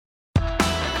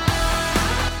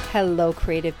Hello,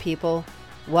 creative people.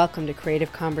 Welcome to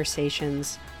Creative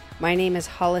Conversations. My name is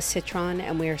Hala Citron,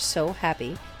 and we are so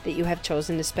happy that you have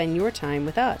chosen to spend your time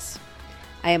with us.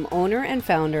 I am owner and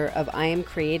founder of I Am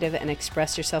Creative and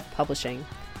Express Yourself Publishing,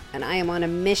 and I am on a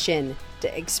mission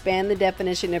to expand the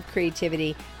definition of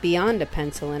creativity beyond a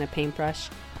pencil and a paintbrush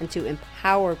and to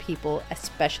empower people,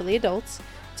 especially adults,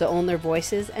 to own their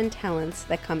voices and talents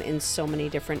that come in so many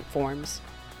different forms.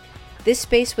 This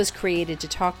space was created to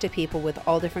talk to people with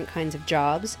all different kinds of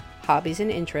jobs, hobbies,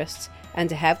 and interests, and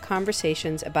to have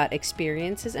conversations about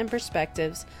experiences and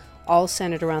perspectives, all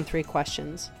centered around three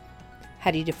questions. How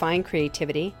do you define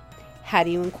creativity? How do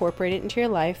you incorporate it into your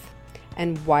life?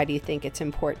 And why do you think it's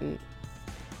important?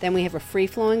 Then we have a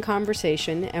free-flowing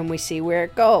conversation and we see where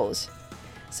it goes.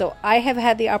 So I have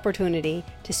had the opportunity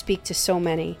to speak to so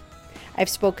many. I've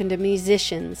spoken to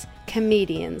musicians,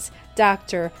 comedians,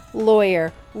 doctor,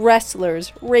 lawyer,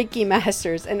 wrestlers, Reiki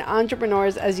masters, and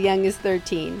entrepreneurs as young as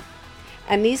 13.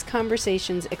 And these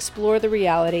conversations explore the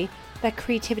reality that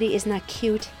creativity is not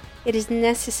cute, it is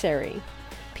necessary.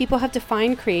 People have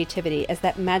defined creativity as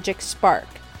that magic spark,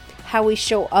 how we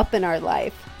show up in our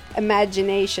life,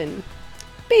 imagination,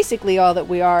 basically all that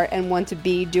we are and want to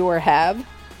be, do, or have.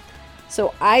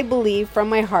 So I believe from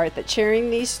my heart that sharing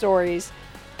these stories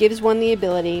gives one the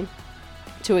ability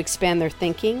to expand their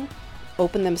thinking,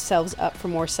 open themselves up for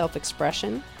more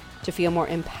self-expression, to feel more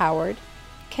empowered,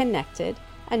 connected,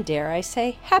 and dare I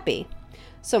say, happy.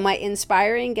 So my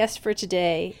inspiring guest for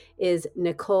today is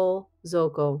Nicole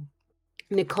Zocco.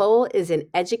 Nicole is an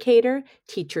educator,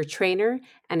 teacher trainer,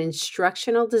 and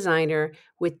instructional designer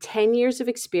with 10 years of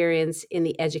experience in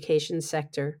the education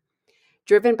sector.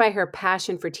 Driven by her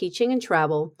passion for teaching and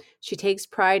travel, she takes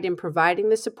pride in providing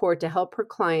the support to help her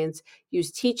clients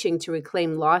use teaching to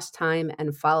reclaim lost time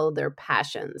and follow their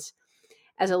passions.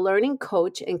 As a learning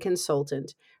coach and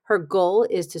consultant, her goal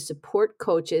is to support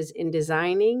coaches in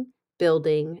designing,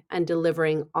 building, and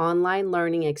delivering online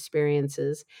learning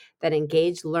experiences that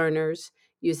engage learners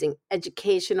using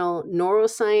educational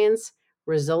neuroscience,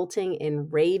 resulting in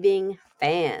raving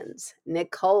fans.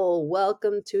 Nicole,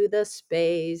 welcome to the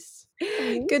space.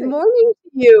 Good Amazing. morning to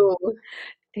you.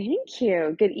 Thank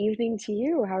you. Good evening to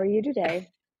you. How are you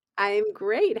today? I'm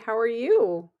great. How are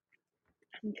you?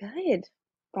 I'm good.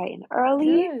 Bright and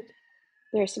early. Good.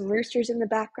 There are some roosters in the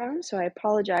background, so I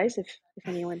apologize if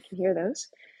anyone can hear those.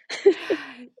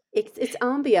 It's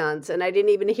ambiance, and I didn't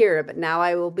even hear it, but now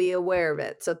I will be aware of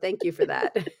it. So thank you for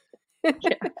that.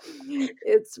 Yeah.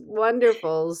 It's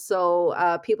wonderful. So,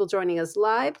 people joining us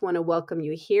live, want to welcome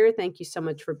you here. Thank you so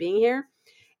much for being here.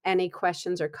 Any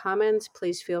questions or comments,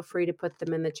 please feel free to put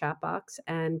them in the chat box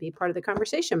and be part of the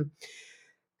conversation.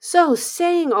 So,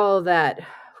 saying all of that,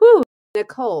 whew,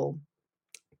 Nicole,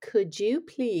 could you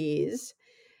please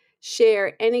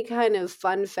share any kind of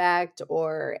fun fact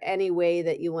or any way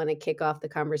that you want to kick off the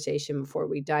conversation before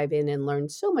we dive in and learn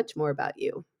so much more about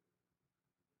you?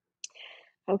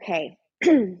 Okay.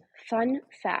 Fun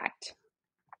fact.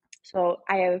 So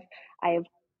I have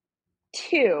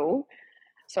two.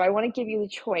 So I want to give you the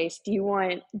choice. Do you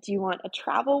want a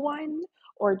travel one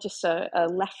or just a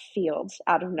left field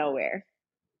out of nowhere?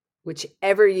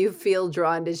 Whichever you feel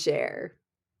drawn to share.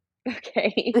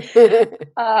 Okay.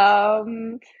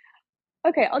 Um,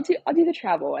 okay, I'll do the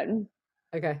travel one.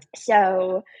 Okay.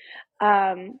 So,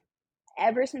 um,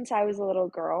 ever since I was a little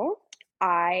girl,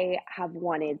 I have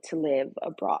wanted to live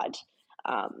abroad,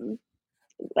 um,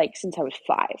 like since I was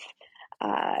 5.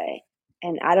 Uh,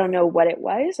 and I don't know what it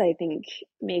was. I think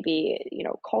maybe,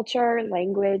 culture,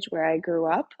 language, where I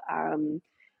grew up,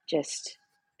 just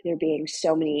there being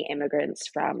so many immigrants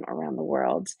from around the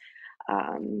world.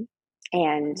 Um,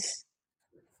 and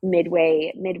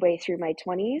midway through my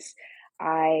 20s,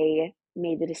 I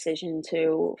made the decision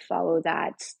to follow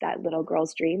that little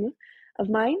girl's dream of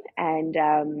mine, and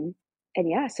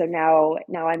yeah, so now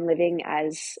I'm living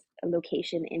as a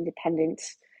location independent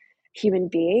human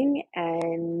being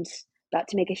and about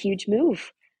to make a huge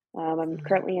move. I'm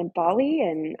currently in Bali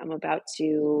and I'm about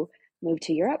to move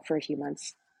to Europe for a few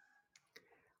months.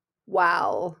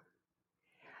 Wow.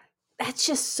 That's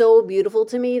just so beautiful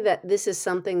to me that this is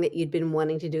something that you'd been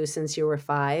wanting to do since you were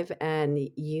 5 and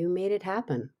you made it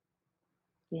happen.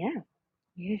 Yeah,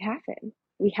 made it happen.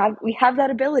 We have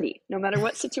that ability no matter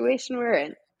what situation we're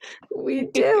in. We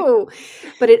do.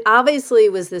 But it obviously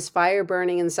was this fire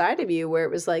burning inside of you where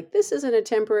it was like, this isn't a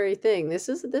temporary thing. This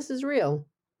is real.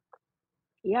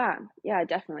 Yeah, yeah,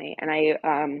 definitely.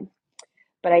 And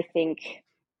but I think,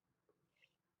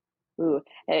 ooh,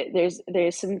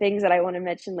 there's some things that I want to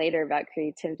mention later about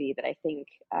creativity that I think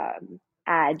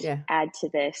add Yeah. add to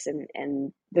this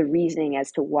and the reasoning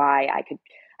as to why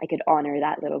I could honor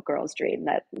that little girl's dream,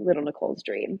 that little Nicole's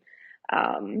dream.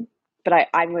 But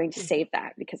I'm going to save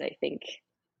that because I think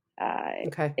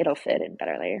Okay. it'll fit in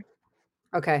better later.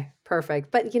 Okay.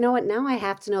 Perfect. But you know what? Now I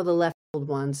have to know the left field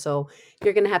one. So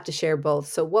you're going to have to share both.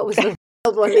 So what was the left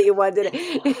field one that you wanted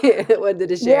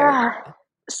to share? Yeah.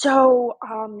 So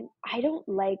I don't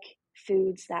like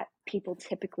foods that people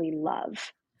typically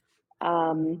love.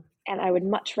 Mhm. And I would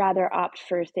much rather opt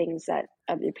for things that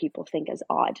other people think is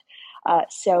odd.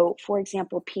 So, for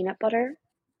example, peanut butter.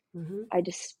 Mhm.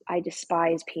 I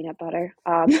despise peanut butter.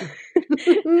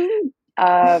 Mhm.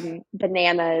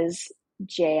 Bananas,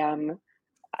 jam.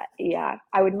 Yeah,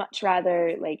 I would much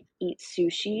rather like eat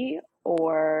sushi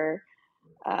or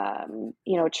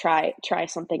try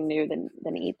something new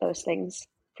than eat those things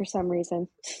for some reason.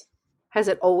 Has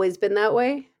it always been that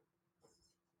way?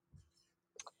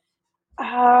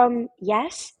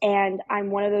 Yes, and I'm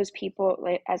one of those people,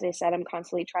 like as I said, I'm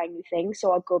constantly trying new things.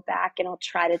 So I'll go back and I'll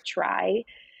try,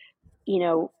 you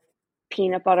know,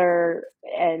 peanut butter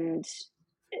and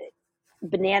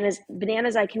bananas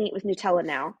I can eat with Nutella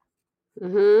now.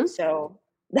 Mhm. So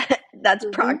that's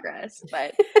Mhm. progress.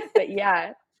 But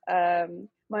yeah,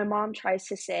 my mom tries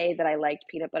to say that I liked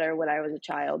peanut butter when I was a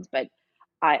child, but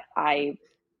I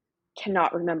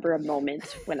cannot remember a moment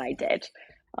when I did.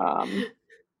 Um,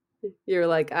 You're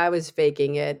like, "I was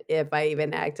faking it if I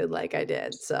even acted like I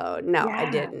did." So, no, I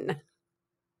yeah, didn't.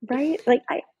 right? Like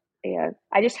yeah,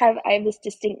 I have this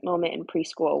distinct moment in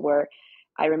preschool where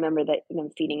I remember that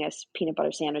them feeding us peanut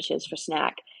butter sandwiches for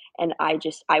snack, and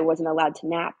I wasn't allowed to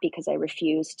nap because I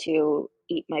refused to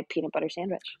eat my peanut butter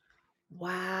sandwich.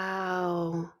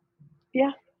 Wow.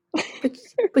 Yeah. But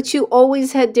but you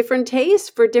always had different tastes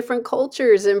for different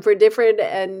cultures and for different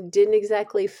and didn't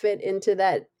exactly fit into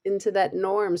that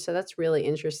norm, so that's really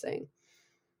interesting.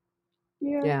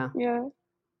 Yeah, Yeah. yeah.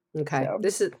 Okay. So,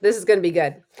 This is gonna be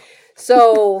good.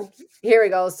 So, here we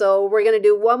go. So, we're gonna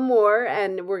do one more,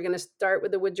 and we're gonna start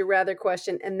with the would you rather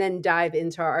question and then dive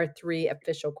into our 3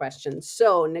 official questions.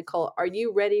 So, Nicole, are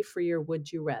you ready for your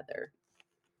would you rather?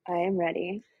 I am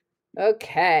ready.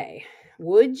 Okay.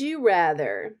 Would you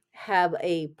rather have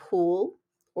a pool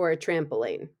or a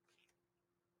trampoline?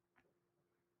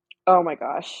 Oh my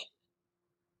gosh.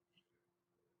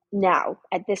 Now,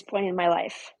 at this point in my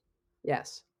life,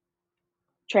 Yes.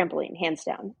 trampoline, hands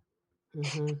down.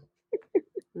 Mhm.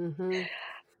 Mhm.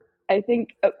 I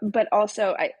think, but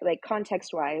also, I like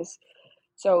context wise.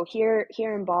 So here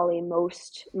in Bali,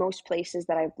 most places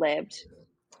that I've lived,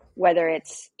 whether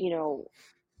it's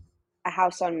a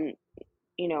house on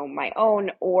my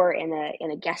own or in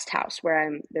a guest house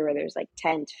where there's like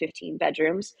 10 to 15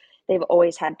 bedrooms, they've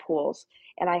always had pools,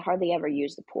 and I hardly ever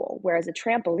use the pool. Whereas a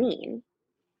Mhm.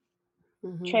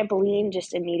 trampoline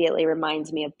just immediately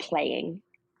reminds me of playing,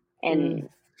 Mm.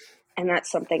 and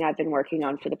that's something I've been working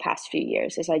on for the past few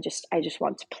years. Is I just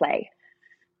want to play.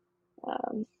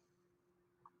 Um,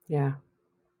 Yeah.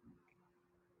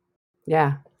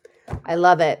 Yeah. I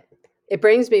love it. It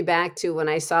brings me back to when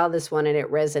I saw this one and it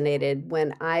resonated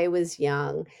when I was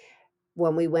young.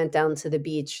 When we went down to the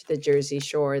beach, the Jersey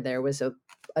Shore, there was a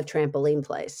trampoline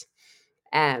place.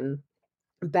 And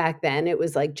back then it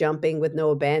was like jumping with no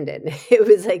abandon. It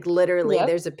was like literally yep.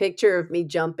 there's a picture of me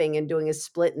jumping and doing a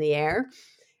split in the air.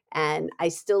 And I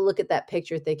still look at that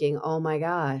picture thinking, "Oh my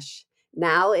gosh."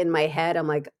 Now in my head, I'm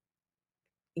like,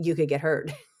 you could get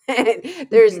hurt. And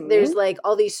there's Hmm. like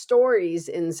all these stories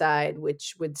inside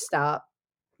which would stop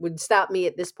me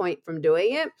at this point from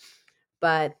doing it.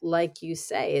 But like you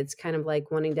say, it's kind of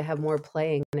like wanting to have more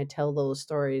play and kind of tell those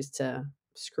stories to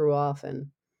screw off and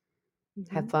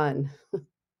have Hmm. fun.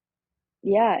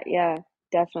 Yeah, yeah,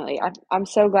 definitely. I'm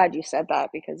so glad you said that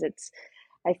because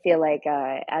I feel like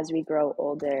as we grow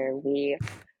older, we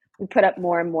put up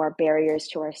more and more barriers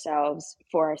to ourselves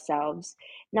for ourselves,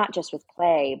 not just with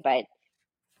play, but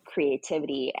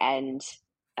creativity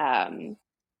um,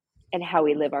 and how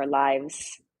we live our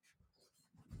lives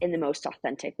in the most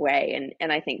authentic way.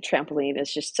 And I think trampoline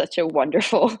is just such a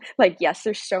wonderful, like, yes,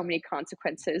 there's so many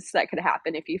consequences that could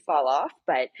happen if you fall off,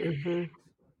 but Mhm.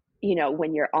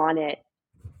 when you're on it,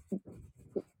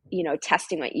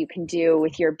 testing what you can do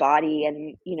with your body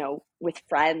and, with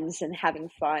friends and having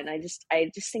fun. I just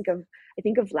think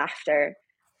of laughter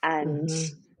and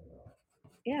Mhm.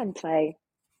 yeah, and play.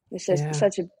 It's just Yeah.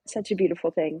 such a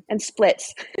beautiful thing. And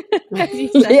splits, as you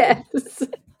said. Yes.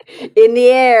 In the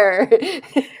air.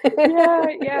 Yeah,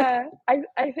 yeah.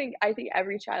 I think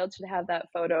every child should have that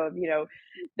photo of,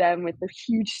 them with the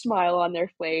huge smile on their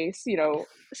face,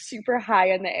 super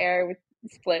high in the air with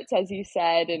splits, as you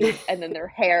said, and then their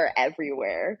hair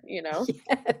everywhere. Yes.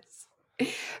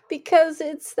 Because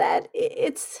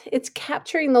it's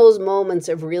capturing those moments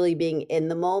of really being in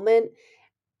the moment,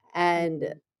 and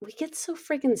Mhm. we get so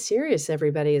freaking serious,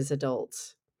 everybody, as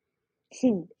adults.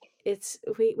 It's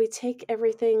we take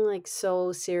everything like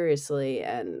so seriously,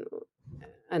 and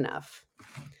enough.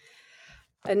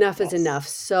 Enough is Yes. enough.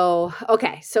 So,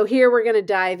 okay, so here we're going to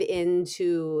dive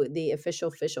into the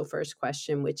official first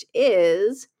question, which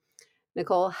is,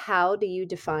 Nicole, how do you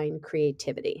define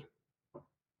creativity?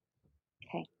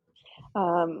 Okay.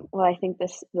 Well, I think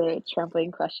the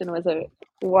trampoline question was a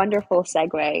wonderful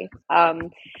segue.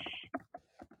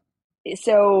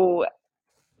 So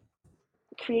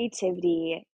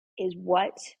creativity is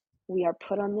what we are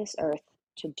put on this earth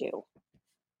to do.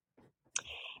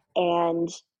 And,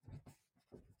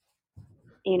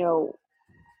 you know,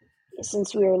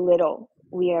 since we are little,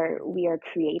 we are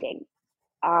creating.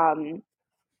 Um,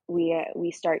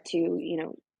 we start to,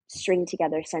 string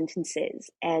together sentences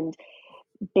and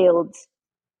build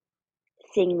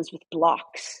things with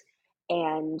blocks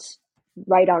and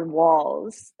write on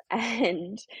walls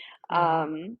and Mhm.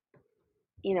 um,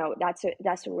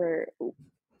 that's what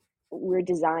we're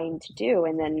designed to do.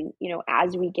 And then,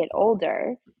 as we get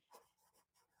older,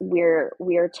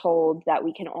 we're told that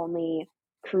we can only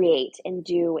create and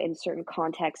do in certain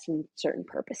contexts and certain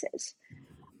purposes,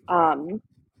 um,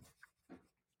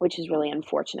 which is really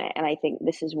unfortunate. And I think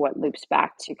this is what loops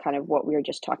back to kind of what we were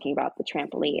just talking about, the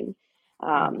trampoline.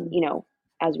 Mhm.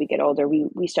 As we get older,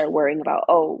 we start worrying about,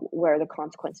 oh, where are the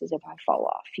consequences if I fall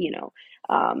off?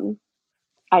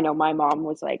 I know my mom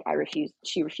was like,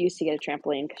 she refused to get a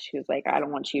trampoline because she was like, I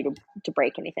don't want you to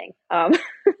break anything.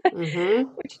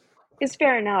 Mhm. Which is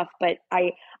fair enough, but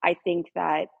I think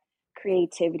that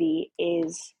creativity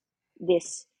is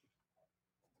this.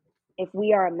 If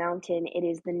we are a mountain, it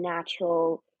is the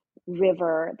natural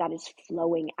river that is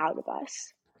flowing out of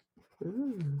us.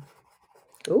 Mm.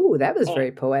 Ooh, that was And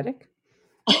very poetic.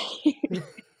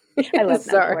 I love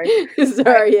Sorry. metaphors. I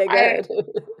Sorry, yeah, go I ahead.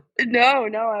 no,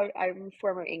 I'm a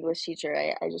former English teacher.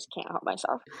 I just can't help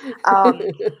myself. Um,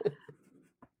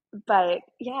 but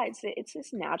yeah, it's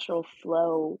this natural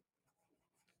flow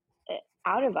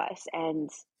out of us. And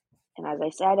as I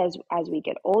said, as we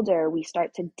get older, we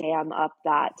start to dam up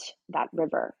that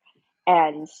river,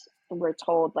 and we're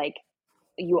told like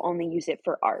you only use it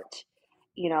for art,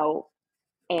 you know,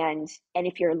 and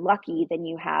if you're lucky, then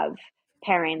you have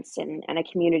parents and a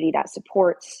community that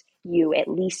supports you at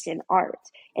least in art.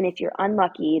 And if you're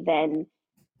unlucky, then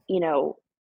you know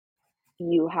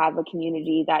you have a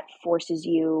community that forces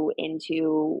you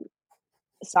into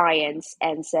science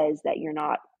and says that you're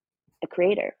not a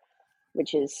creator,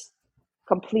 which is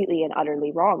completely and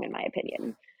utterly wrong in my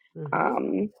opinion. Mhm.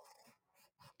 Um,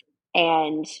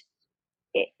 and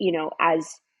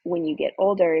as when you get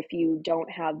older, if you don't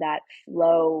have that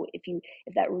flow, if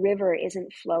that river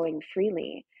isn't flowing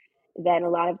freely, then a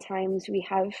lot of times we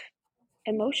have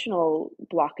emotional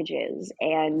blockages,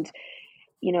 and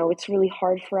it's really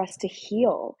hard for us to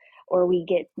heal, or we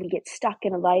get stuck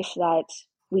in a life that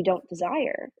we don't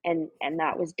desire. And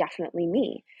that was definitely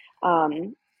me,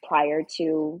 prior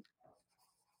to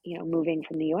moving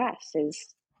from the US.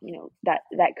 Is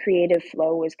that creative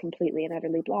flow was completely and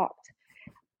utterly blocked,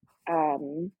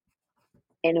 um,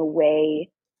 in a way.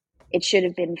 It should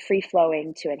have been free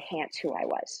flowing to enhance who I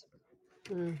was.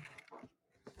 Mm.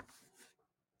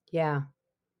 Yeah.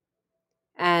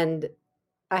 And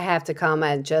I have to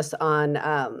comment just on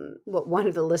what one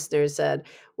of the listeners said.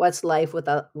 What's life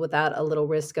without a little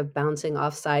risk of bouncing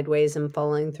off sideways and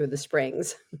falling through the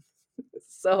springs?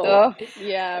 So, Oh,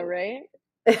 yeah, right?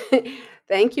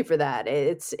 thank you for that.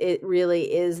 It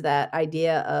really is that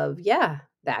idea of, yeah,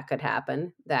 that could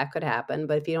happen. That could happen.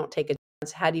 But if you don't take a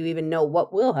chance, how do you even know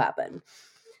what will happen?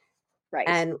 Right.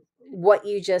 And what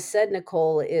you just said,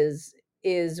 Nicole, is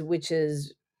which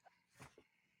is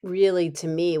really, to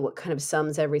me, what kind of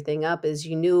sums everything up is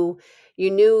you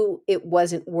knew it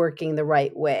wasn't working the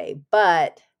right way,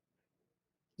 but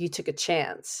you took a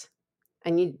chance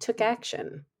and you took Mhm.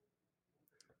 action.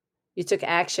 You took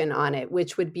action on it,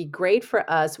 which would be great for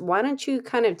us. Why don't you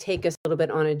kind of take us a little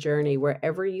bit on a journey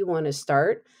wherever you want to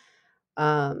start,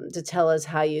 to tell us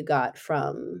how you got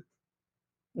from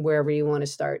wherever you want to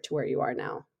start to where you are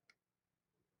now?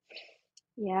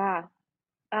 Yeah.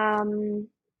 Um,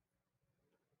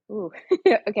 ooh.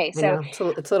 Okay, I so know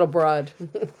it's a little broad.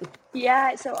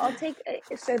 yeah, so I'll take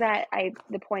so that I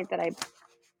the point that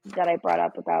I brought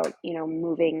up about,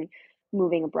 moving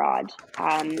abroad.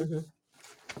 Mhm.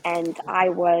 And I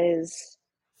was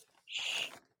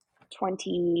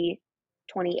 20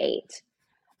 28.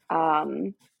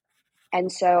 Um,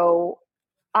 and so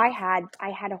I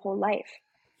had a whole life.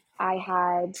 I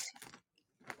had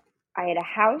I had a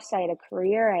house, I had a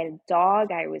career, I had a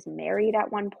dog, I was married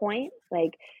at one point.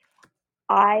 Like,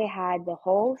 I had the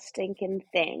whole stinking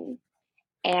thing,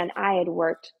 and I had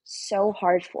worked so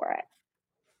hard for it.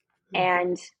 Mhm.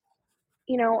 And,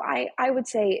 I would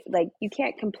say, like, you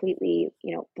can't completely,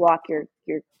 block your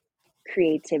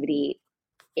creativity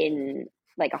in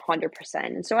like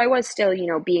 100%. And so I was still,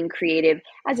 being creative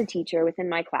as a teacher within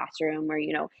my classroom, or,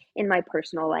 in my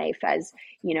personal life, as,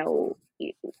 you know,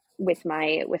 with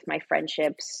my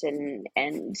friendships, and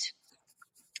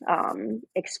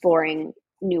exploring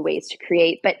new ways to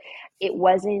create. But it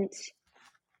wasn't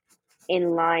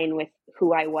in line with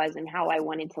who I was and how I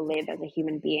wanted to live as a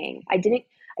human being. I didn't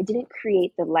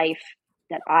create the life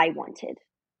that I wanted.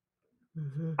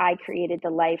 Mhm. I created the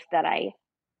life that I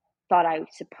thought I was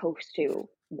supposed to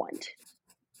want.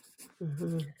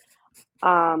 Mhm.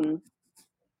 Um,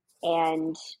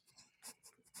 and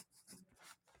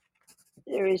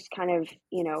there was kind of,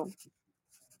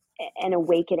 an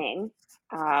awakening.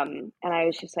 And I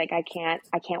was just like, I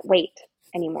can't wait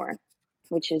anymore,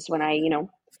 which is when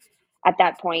at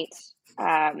that point,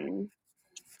 um,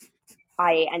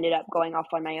 I ended up going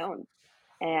off on my own,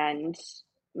 and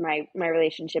my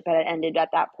relationship had ended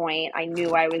at that point. I knew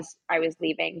I was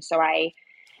leaving, so I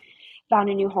found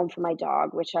a new home for my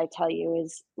dog, which I tell you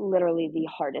is literally the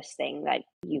hardest thing that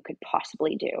you could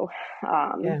possibly do.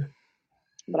 Um, Yeah.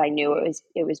 but I knew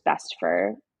it was best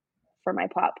for my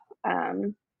pup.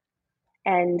 Um,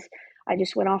 and I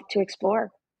just went off to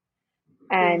explore,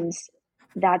 Mm. and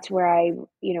that's where I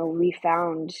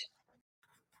refound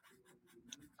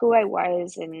who I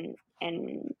was, and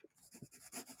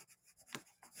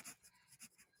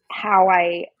how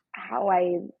I how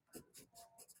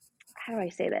do I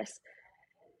say this,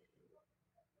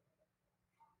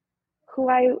 who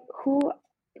I who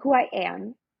who I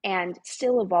am, and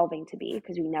still evolving to be,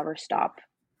 because we never stop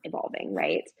evolving,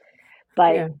 right?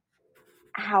 But Yeah.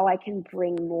 how I can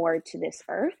bring more to this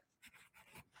earth,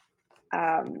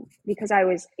 because I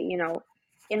was,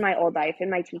 in my old life, in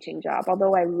my teaching job,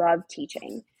 although I loved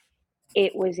teaching,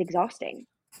 it was exhausting.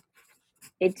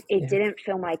 It Yeah. didn't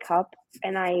fill my cup,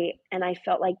 and I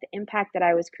felt like the impact that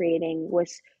I was creating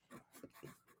was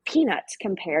peanuts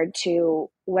compared to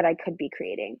what I could be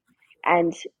creating.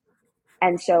 And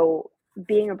and so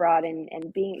being abroad,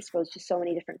 and being exposed to so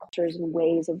many different cultures and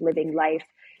ways of living life,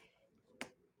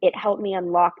 it helped me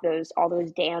unlock all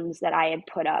those dams that I had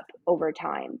put up over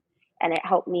time. And it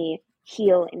helped me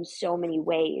heal in so many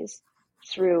ways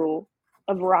through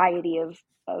a variety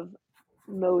of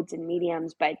modes and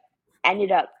mediums, but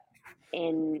ended up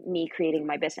in me creating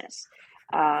my business,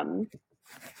 um,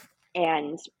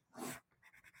 and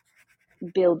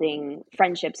building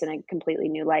friendships in a completely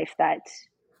new life that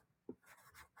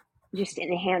just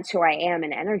enhance who I am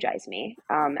and energize me,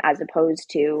 as opposed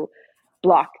to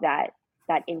block that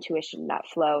intuition, that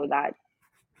flow, that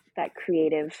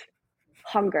creative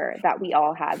hunger that we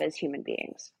all have as human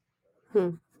beings.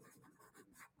 Hmm.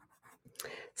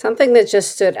 Something that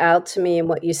just stood out to me in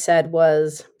what you said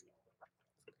was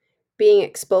being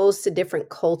exposed to different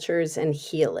cultures and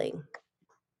healing.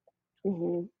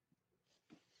 Hmm.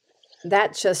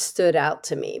 That just stood out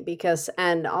to me because,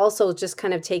 and also just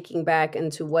kind of taking back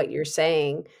into what you're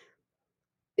saying,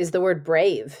 is the word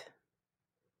brave.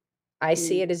 I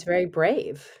see Mm, it as very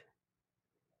brave.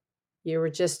 You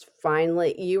were just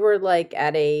finally, you were like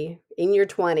in your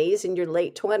 20s, in your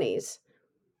late 20s,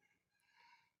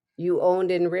 you owned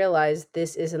and realized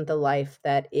this isn't the life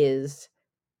that is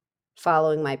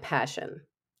following my passion.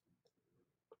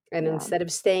 And yeah, instead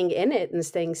of staying in it and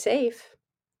staying safe,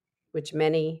 which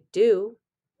many do,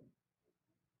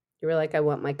 you were like, I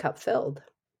want my cup filled.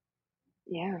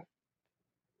 yeah,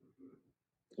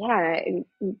 yeah.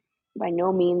 By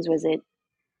no means was it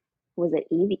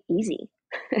easy,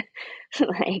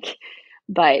 like,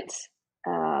 but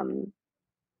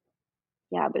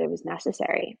yeah, but it was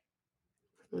necessary.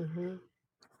 Hmm.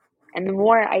 And the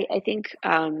more I think,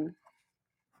 the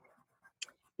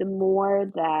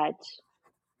more that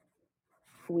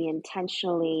we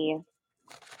intentionally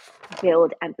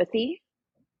build empathy,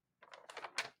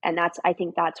 and I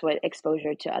think that's what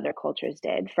exposure to other cultures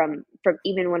did, from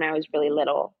even when I was really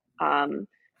little.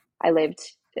 I lived,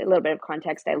 a little bit of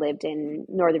context, I lived in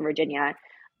Northern Virginia,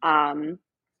 um,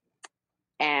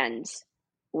 and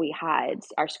we had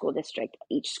our school district,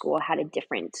 each school had a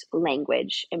different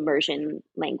language, immersion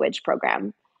language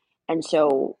program. And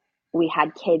so we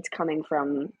had kids coming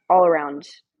from all around,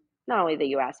 not only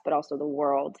the US, but also the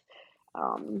world,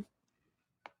 um,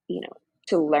 you know,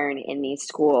 to learn in these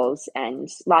schools, and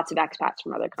lots of expats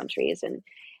from other countries. And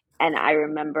I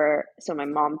remember, so my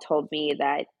mom told me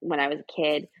that when I was a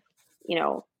kid,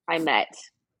 I met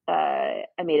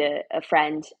I made a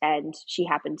friend, and she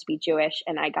happened to be Jewish,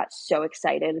 and I got so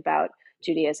excited about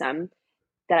Judaism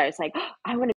that I was like, oh,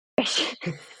 I want to be Jewish.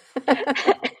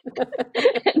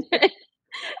 and then,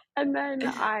 and then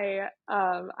I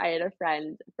had a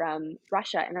friend from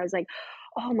Russia, and I was like,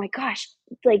 oh my gosh,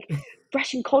 like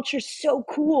Russian culture is so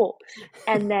cool.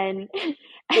 And then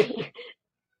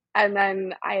and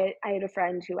then I had a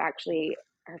friend who actually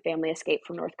her family escaped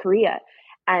from North Korea,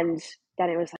 and then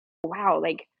it was like, wow,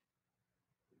 like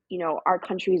our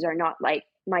countries are not like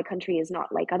my country is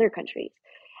not like other countries,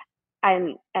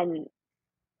 and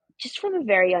just from a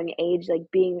very young age,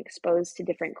 like being exposed to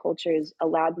different cultures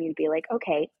allowed me to be like,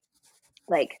 okay,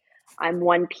 like I'm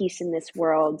one piece in this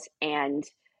world, and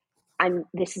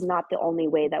this is not the only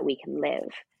way that we can live.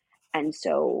 And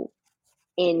so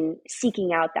in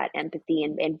seeking out that empathy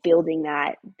and building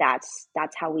that's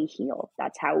how we heal.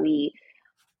 That's how we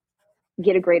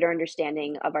get a greater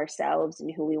understanding of ourselves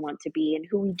and who we want to be and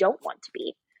who we don't want to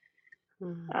be.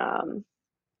 Mm. Um,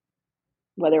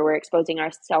 whether we're exposing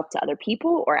ourselves to other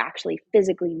people or actually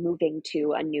physically moving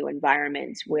to a new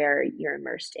environment where you're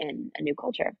immersed in a new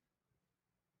culture.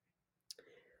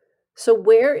 So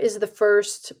where's the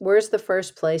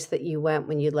first place that you went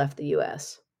when you left the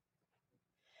US?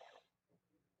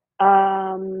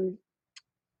 Um,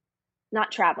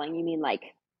 not traveling, you mean like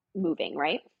moving,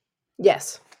 right?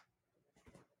 Yes.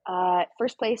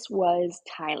 First place was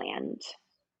Thailand.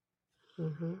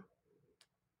 Hmm.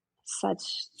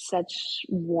 Such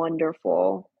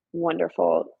wonderful,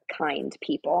 wonderful, kind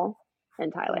people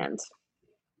in Thailand.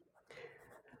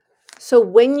 So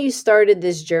when you started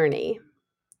this journey,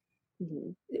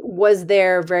 Mhm. was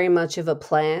there very much of a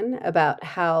plan about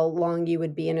how long you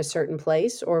would be in a certain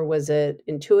place, or was it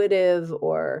intuitive,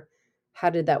 or how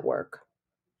did that work?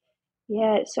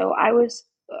 Yeah, so I was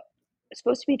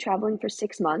supposed to be traveling for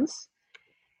 6 months,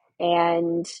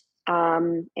 and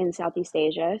in Southeast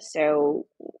Asia. So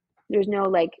there's no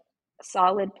like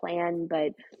solid plan,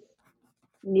 but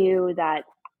knew that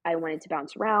I wanted to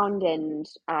bounce around and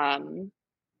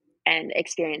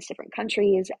experience different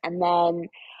countries.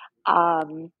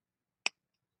 Um,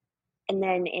 and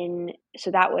then in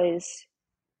so that was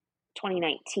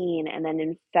 2019, and then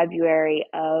in February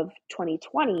of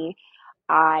 2020,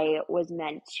 I was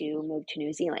meant to move to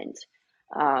New Zealand,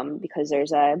 because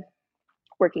there's a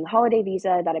working holiday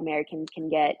visa that Americans can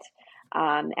get,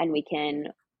 and we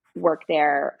can work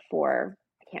there for,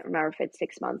 I can't remember if it's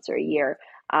 6 months or a year.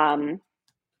 Um,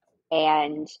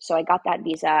 and so I got that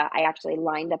visa. I actually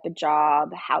lined up a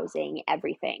job, housing,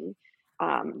 everything,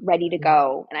 ready to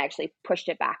go. And I actually pushed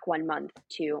it back 1 month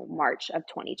to March of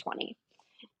 2020.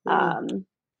 Mm. Um,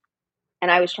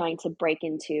 and I was trying to break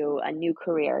into a new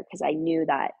career because I knew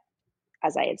that,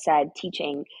 as I had said,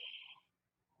 teaching,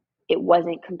 it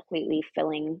wasn't completely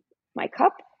filling my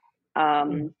cup. Mm.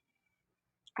 Um,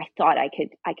 I thought I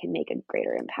could make a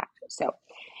greater impact. So,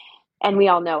 and we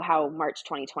all know how March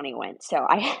 2020 went. So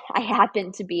I I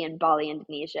happened to be in Bali,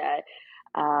 Indonesia,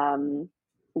 um,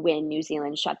 when New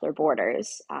Zealand shut their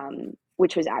borders,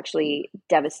 which was actually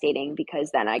devastating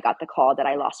because then I got the call that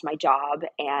I lost my job,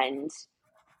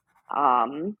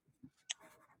 um,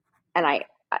 and I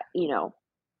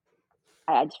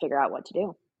had to figure out what to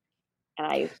do. And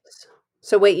I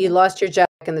So wait, you Yeah, lost your job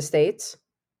back in the States?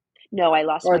 no, I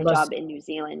lost Or my lost job in New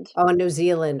Zealand. Oh, New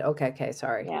Zealand. Okay, okay,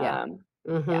 sorry. Yeah. Yeah,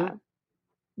 Mhm. yeah.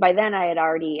 By then I had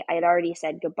already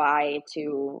said goodbye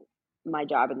to my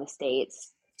job in the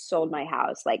States, sold my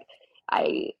house. Like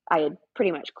I had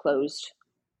pretty much closed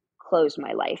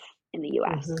my life in the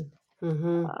US. Mhm.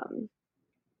 Mhm. Um,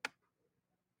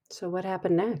 So what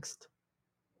happened next?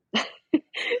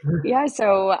 yeah,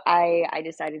 so I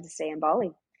decided to stay in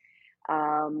Bali.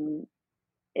 Um,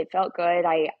 it felt good.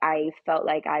 I felt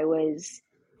like I was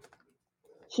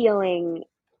healing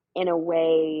in a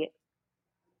way.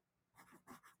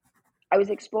 I was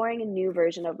exploring a new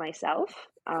version of myself,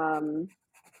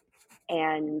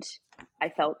 and I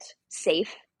felt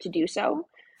safe to do so.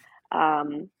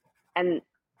 Um, and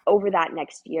over that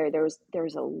next year, there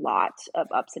was a lot of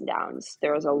ups and downs.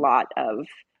 There was a lot of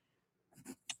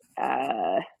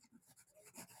uh,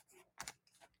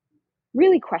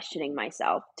 really questioning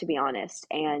myself, to be honest.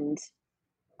 And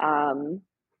um,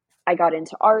 I got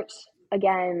into art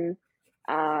again,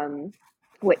 um,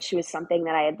 which was something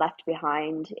that I had left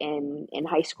behind in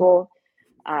high school.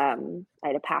 I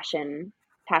had a passion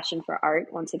for art.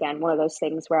 Once again, one of those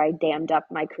things where I dammed up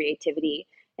my creativity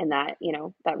in that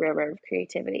river of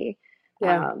creativity,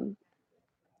 Yeah. um,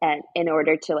 and in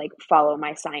order to like follow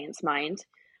my science mind,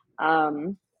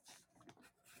 um,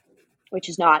 which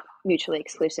is not mutually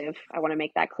exclusive. I want to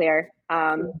make that clear.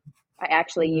 I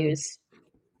actually Mm. use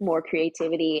more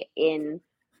creativity in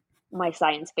my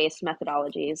science-based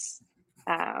methodologies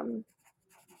um,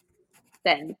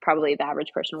 than probably the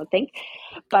average person would think.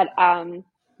 But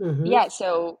Mm-hmm. yeah,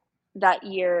 so that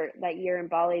year in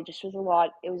Bali just was a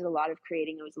lot. It was a lot of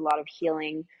creating. It was a lot of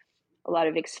healing, a lot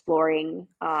of exploring,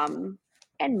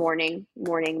 and mourning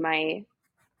my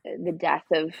the death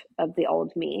of the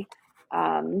old me,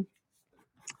 um,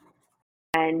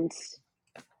 and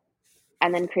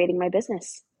and then creating my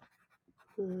business.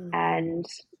 Mm-hmm. And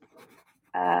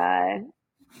uh,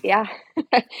 yeah,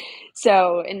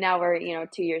 so and now we're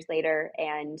 2 years later,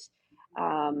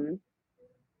 um,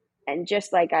 and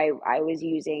just like I was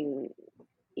using,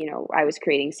 I was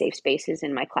creating safe spaces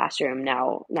in my classroom.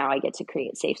 Now I get to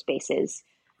create safe spaces,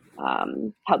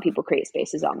 help people create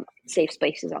safe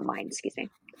spaces online. Excuse me,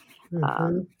 Mm-hmm.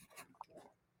 um,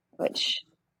 which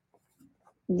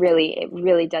really it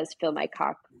really does fill my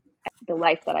cup. The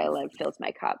life that I live fills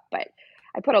my cup, but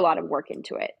I put a lot of work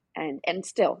into it, and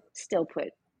still put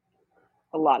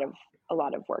a lot of a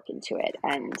lot of work into it,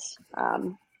 and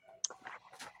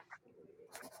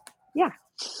yeah.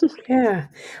 Yeah.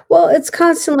 Well, it's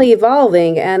constantly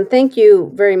evolving. And thank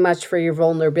you very much for your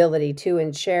vulnerability too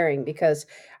and sharing, because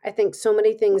I think so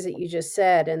many things that you just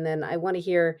said. And then I want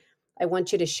you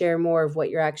to share more of what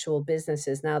your actual business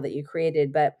is now that you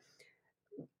created. But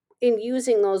in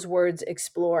using those words,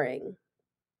 exploring,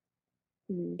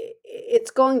 Mhm.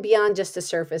 it's going beyond just the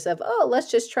surface of, oh,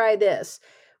 let's just try this.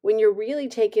 When you're really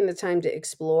taking the time to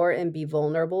explore and be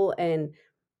vulnerable and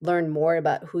learn more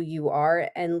about who you are,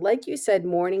 and like you said,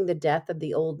 mourning the death of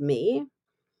the old me,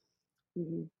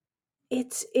 Mhm.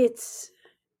 it's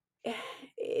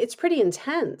it's pretty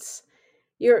intense.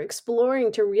 You're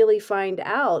exploring to really find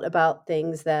out about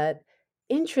things that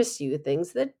interest you,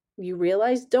 things that you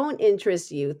realize don't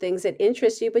interest you, things that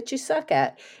interest you but you suck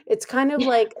at. It's kind of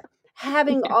like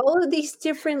having Yeah. all of these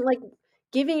different, like,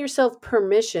 giving yourself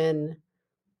permission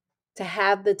to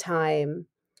have the time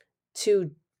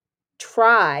to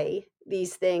try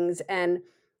these things. And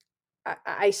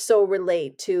I so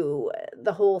relate to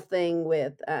the whole thing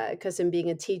with because in being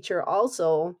a teacher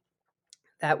also,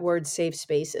 that word safe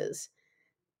spaces.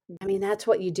 I mean, that's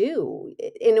what you do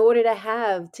in order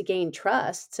to gain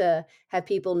trust, to have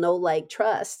people know, like,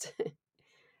 trust.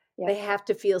 Yep. They have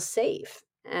to feel safe.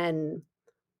 And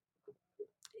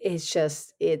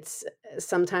it's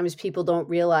sometimes people don't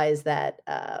realize that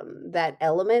that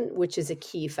element, which is a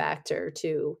key factor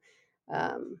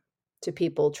um, to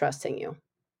people trusting you.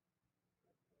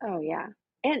 Oh yeah.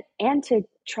 And to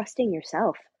trusting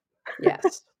yourself.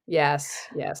 Yes, yes,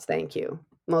 yes. Thank you.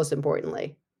 Most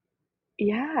importantly.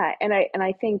 Yeah, and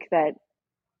I think that,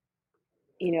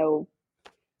 you know,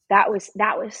 that was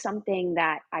something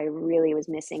that I really was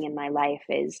missing in my life,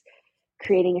 is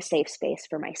creating a safe space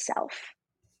for myself.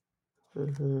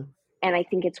 Hmm. And I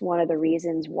think it's one of the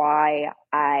reasons why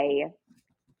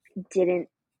didn't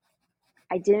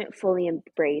I didn't fully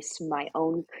embrace my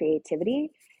own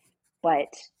creativity,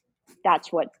 but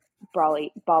that's what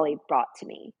Bali brought to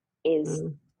me is, Mm-hmm.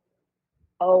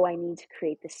 oh, I need to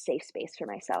create this safe space for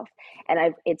myself.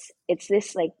 And it's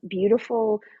this like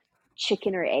beautiful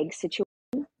chicken or egg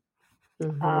situation,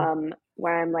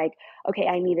 where I'm like, okay,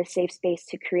 I need a safe space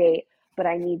to create, but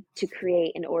I need to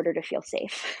create in order to feel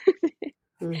safe.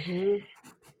 Hmm.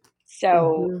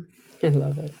 So Hmm. I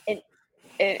love it.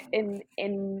 in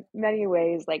in many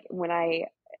ways, like when I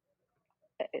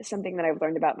something that I've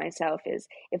learned about myself is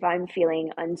if I'm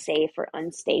feeling unsafe or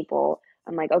unstable,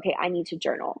 I'm like, okay, I need to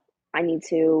journal. I need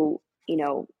to, you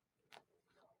know,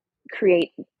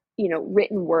 create,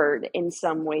 written word in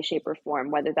some way, shape, or form,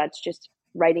 whether that's just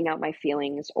writing out my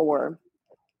feelings or,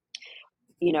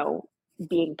 you know,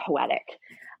 being poetic.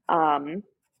 Um,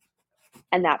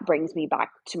 and that brings me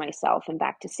back to myself and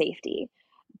back to safety.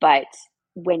 But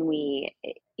when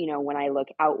when I look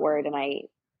outward and I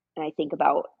think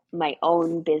about my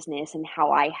own business and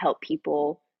how I help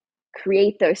people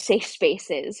create those safe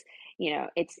spaces,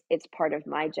 it's part of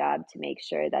my job to make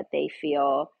sure that they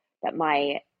feel that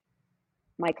my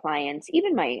clients,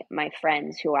 even my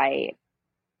friends who I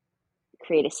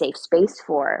create a safe space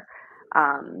for,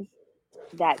 um,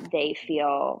 that they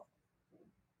feel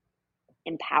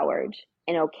empowered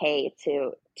and okay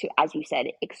to, as you said,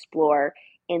 explore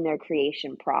in their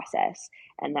creation process,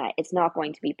 and that it's not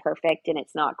going to be perfect and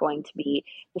it's not going to be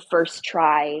the first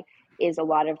try. Is a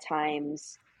lot of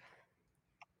times,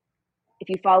 if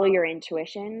you follow your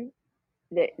intuition,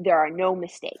 there are no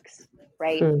mistakes,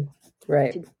 right? Hmm.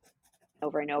 Right. To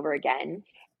over and over again,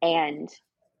 and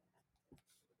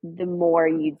the more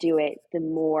you do it, the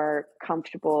more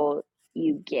comfortable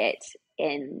you get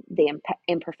in the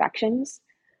imperfections.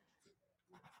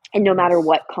 and no matter Yes.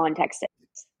 what context it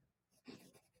is.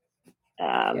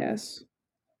 Yes.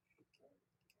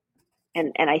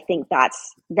 And I think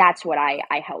that's what I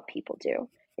help people do,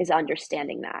 is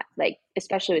understanding that, like,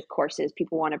 especially with courses,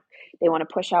 people want to, they want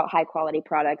to push out high quality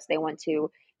products, they want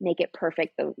to make it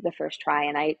perfect the first try,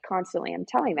 and I constantly am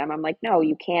telling them, I'm like, no,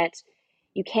 you can't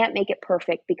make it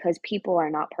perfect, because people are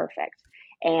not perfect.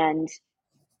 And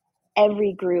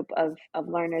every group of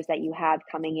learners that you have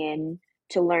coming in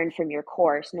to learn from your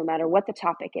course, no matter what the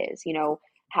topic is,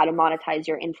 how to monetize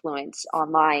your influence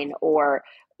online, or,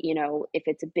 if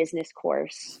it's a business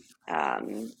course,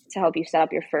 to help you set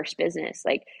up your first business,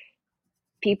 like,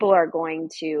 people are going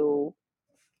to,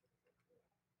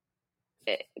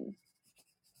 eh,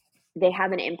 they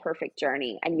have an imperfect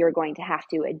journey, and you're going to have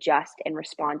to adjust and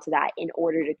respond to that in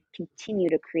order to continue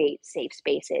to create safe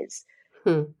spaces,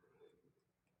 Hmm.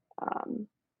 um,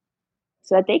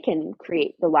 so that they can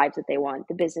create the lives that they want,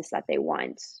 the business that they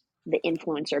want, the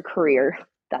influencer career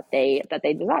that they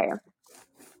desire.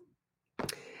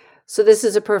 So this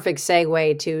is a perfect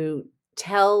segue to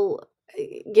tell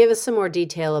give us some more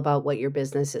detail about what your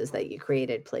business is that you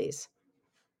created, please.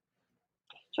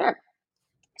 Sure.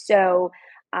 So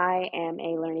I am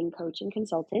a learning coach and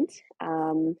consultant,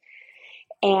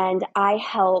 and I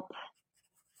help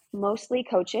mostly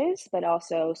coaches, but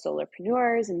also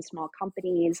solopreneurs and small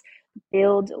companies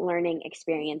build learning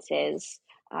experiences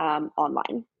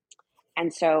online.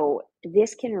 And so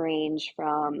this can range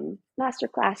from master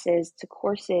classes to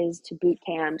courses to boot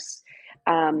camps,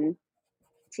 um,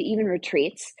 to even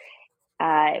retreats.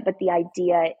 But the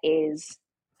idea is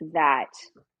that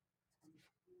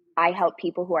I help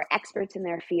people who are experts in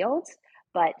their fields,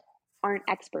 but aren't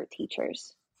expert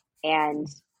teachers. And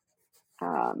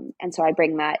and so I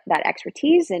bring that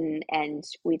expertise, and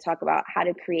we talk about how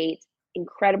to create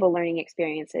incredible learning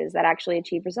experiences that actually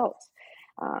achieve results.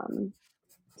 Um,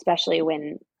 Especially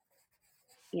when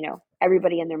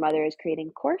everybody and their mother is creating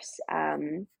a course,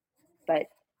 but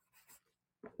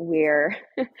we're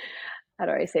how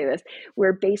do I say this?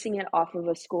 We're basing it off of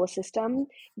a school system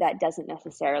that doesn't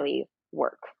necessarily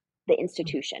work. The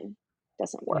institution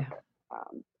doesn't work.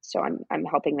 Yeah. So I'm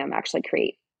helping them actually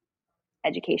create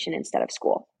education instead of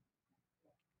school.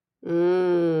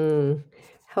 Mm.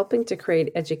 Helping to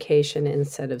create education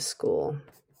instead of school.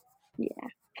 Yeah.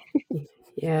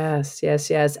 Yes, yes,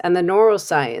 yes. And the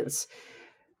neuroscience.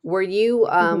 Were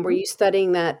Hmm. you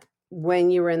studying that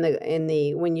when you were in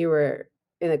the when you were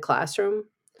in the classroom?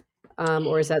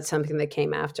 Or is that something that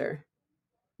came after?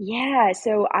 Yeah.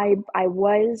 So I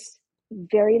was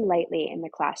very lightly in the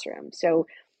classroom. So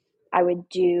I would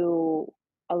do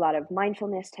a lot of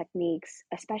mindfulness techniques,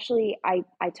 especially I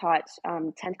taught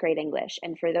 10th grade English.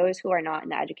 And for those who are not in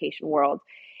the education world,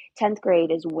 10th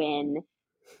grade is when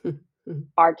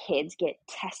our kids get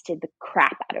tested the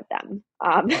crap out of them.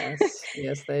 Yes,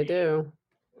 yes, they do.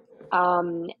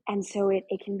 And so it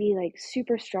can be like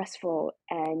super stressful,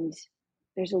 and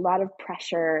there's a lot of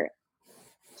pressure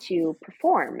to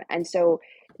perform. And so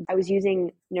I was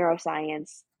using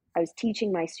neuroscience. I was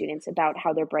teaching my students about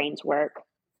how their brains work,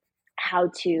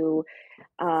 how to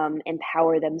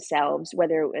empower themselves,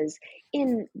 whether it was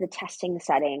in the testing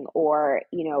setting or,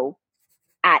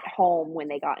 at home when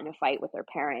they got in a fight with their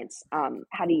parents,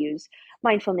 how to use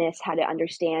mindfulness, how to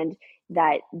understand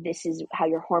that this is how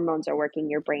your hormones are working,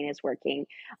 your brain is working,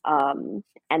 and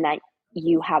that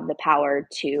you have the power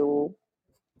to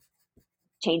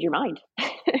change your mind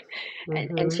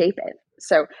and Mhm. shape it.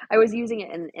 So I was using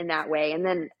it in that way. And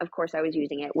then, of course, I was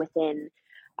using it within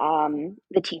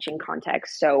the teaching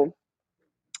context. So,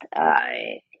 uh,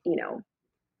 you know,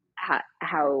 how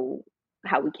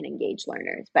how we can engage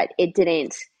learners, but it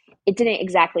didn't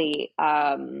exactly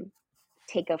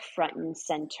take a uh, front and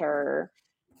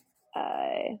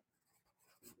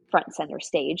center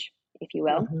stage, if you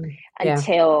will, Mhm. Yeah.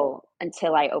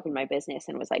 until I opened my business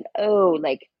and was like, oh,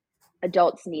 like,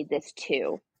 adults need this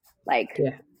too. Like,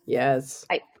 Yeah. Yes.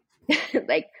 I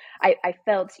like I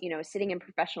felt, sitting in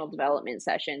professional development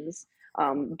sessions,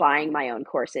 buying my own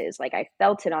courses, like, I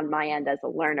felt it on my end as a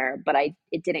learner, but I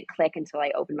it didn't click until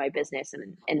I opened my business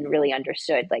and really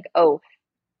understood, like, oh,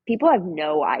 people have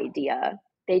no idea.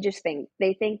 They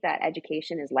think that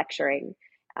education is lecturing.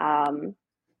 Um,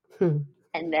 Hmm.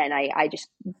 and then I just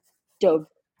dove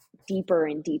deeper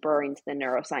and deeper into the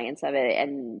neuroscience of it,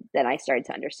 and then I started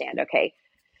to understand, okay,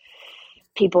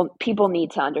 people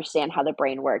need to understand how the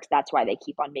brain works. That's why they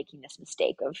keep on making this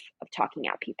mistake of talking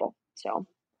at people. So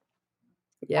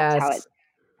that's how it Yes.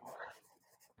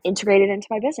 integrated into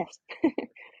my business.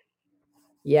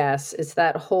 Yes, it's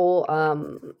that whole,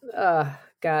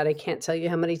 God, I can't tell you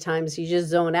how many times you just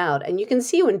zone out, and you can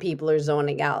see when people are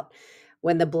zoning out.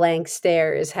 when the blank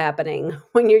stare is happening,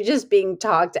 when you're just being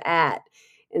talked at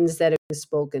instead of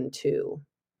spoken to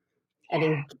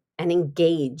and and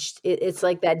engaged. It's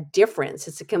like that difference.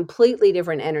 It's a completely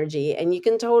different energy, and you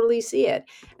can totally see it.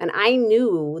 And I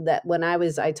knew that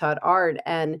I taught art,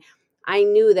 and I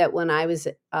knew that when I was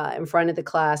in front of the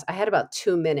class, I had about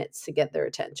 2 minutes to get their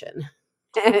attention,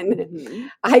 and Mm-hmm.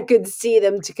 I could see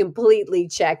them to completely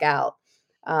check out,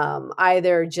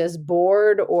 either just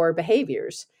bored or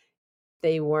behaviors.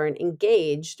 They weren't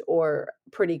engaged or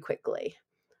pretty quickly.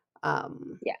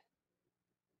 Um, Yeah.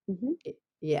 Mm-hmm.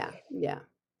 yeah, yeah,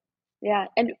 Yeah.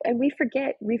 And we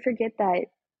forget that,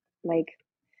 like,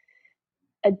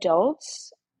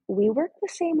 adults, we work the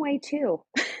same way too.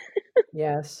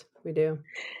 yes, we do.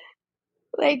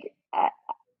 Like,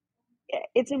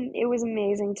 it was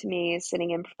amazing to me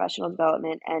sitting in professional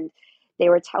development, and they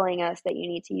were telling us that you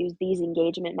need to use these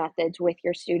engagement methods with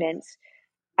your students,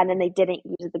 and then they didn't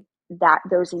use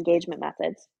those engagement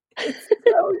methods. It's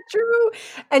so true,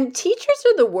 and teachers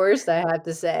are the worst, I have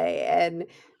to say, and,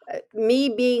 me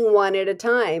being one at a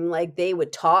time, like, they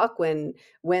would talk when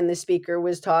the speaker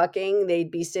was talking,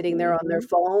 they'd be sitting there on their Hmm.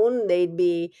 phone, they'd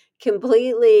be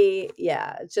completely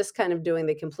yeah, just kind of doing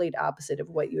the complete opposite of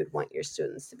what you would want your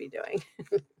students to be doing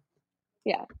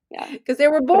Yeah, yeah. because they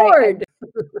were But I bored.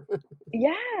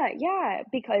 yeah, yeah,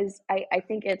 because I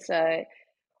think it's a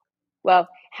well,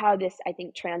 how this I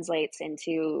think translates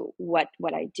into what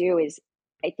I do is,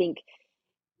 I think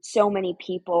so many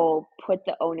people put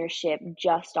the ownership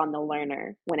just on the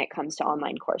learner when it comes to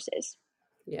online courses,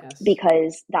 Yes.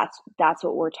 because that's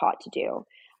what we're taught to do.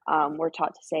 We're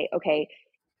taught to say, okay,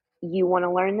 you want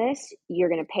to learn this, you're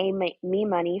going to pay me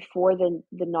money for the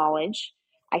knowledge.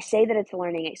 I say that it's a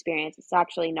learning experience. It's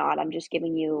actually not. I'm just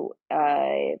giving you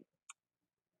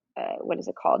what is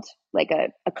it called? Like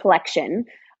a collection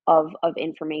of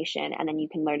information, and then you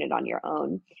can learn it on your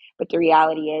own. But the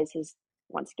reality is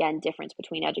once again, difference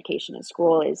between education and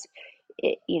school is,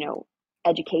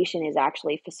 education is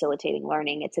actually facilitating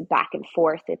learning. It's a back and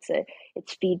forth. It's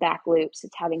feedback loops.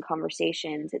 It's having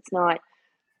conversations. It's not,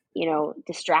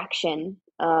 distraction.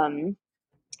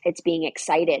 It's being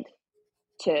excited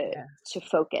to Yeah.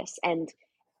 focus, and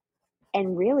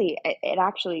really, it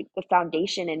actually, the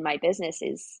foundation in my business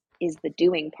is the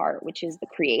doing part, which is the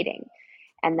creating,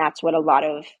 and that's what a lot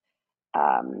of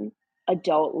um,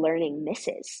 adult learning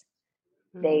misses.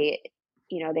 Mm. They,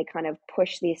 they kind of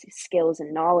push these skills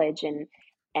and knowledge,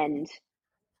 and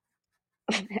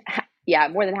yeah,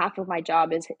 more than half of my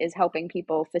job is helping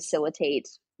people facilitate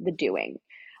the doing,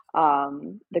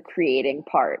 the creating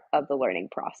part of the learning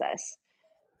process,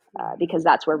 Mhm. because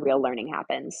that's where real learning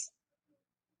happens.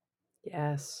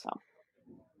 Yes. So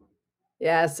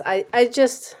Yes, I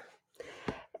just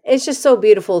it's just so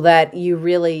beautiful that you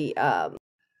really,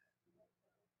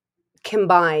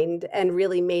 combined and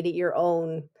really made it your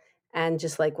own, and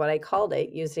just like what I called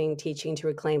it, using teaching to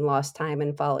reclaim lost time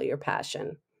and follow your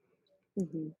passion.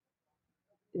 mhm.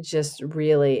 Just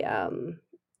really,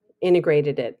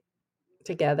 integrated it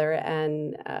together,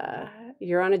 and,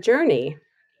 you're on a journey.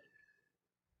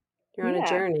 You're on a Yeah.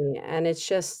 journey, and it's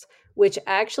just which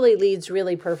actually leads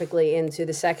really perfectly into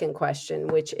the second question,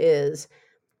 which is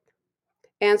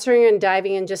answering and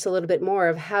diving in just a little bit more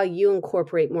of how you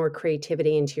incorporate more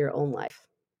creativity into your own life.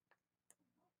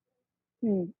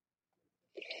 Hmm.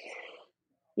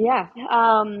 Yeah.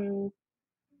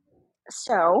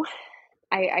 So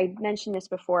I mentioned this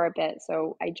before a bit.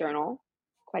 So I journal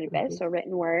quite a bit. Mhm, So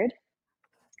written word.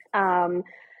 Um,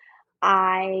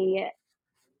 I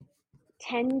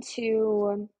tend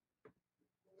to.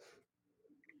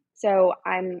 So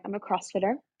I'm a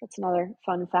CrossFitter. That's another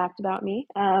fun fact about me.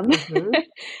 mhm,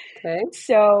 'kay,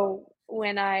 So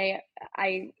when I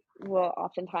will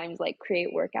oftentimes like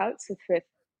create workouts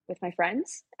with my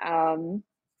friends.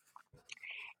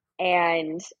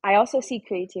 And I also see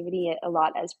creativity a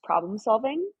lot as problem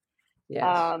solving.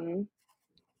 yes, Um,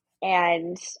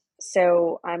 and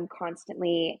so I'm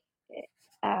constantly,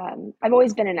 I've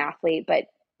always been an athlete, but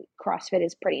CrossFit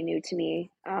is pretty new to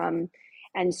me.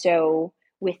 And so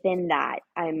within that,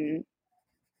 I'm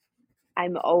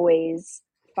always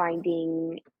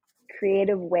finding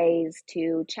creative ways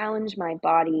to challenge my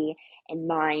body and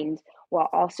mind while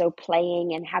also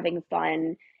playing and having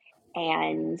fun,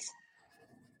 and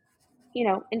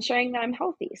ensuring that I'm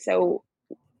healthy. So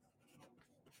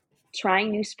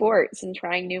trying new sports and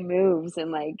trying new moves,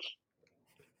 and like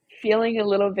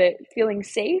feeling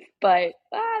safe, but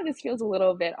this feels a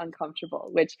little bit uncomfortable,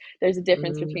 which there's a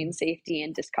difference between mm, safety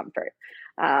and discomfort.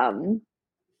 Um,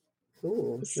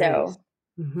 ooh, nice. so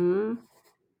Mhm,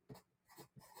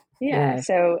 yeah, yes,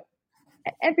 so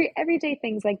everyday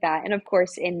things like that. And of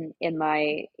course, in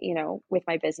my, with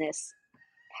my business,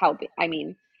 help. I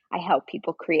mean, I help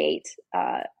people create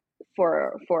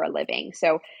for a living.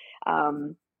 So,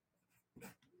 um,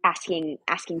 asking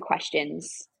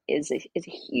questions is a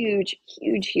huge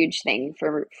thing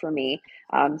for me.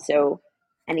 So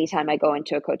anytime I go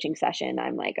into a coaching session,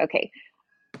 I'm like, okay,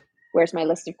 where's my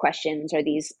list of questions? Are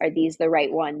these the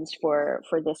right ones for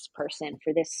this person,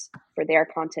 for their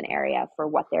content area, for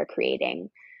what they're creating?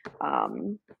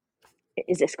 Um,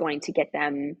 is this going to get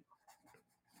them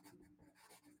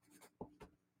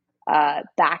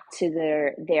back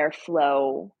to their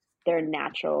flow, their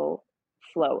natural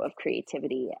flow of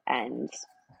creativity, and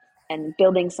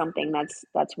building something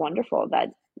that's wonderful, that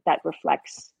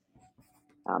reflects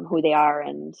who they are,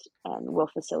 and will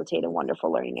facilitate a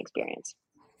wonderful learning experience.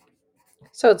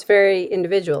 So it's very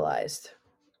individualized.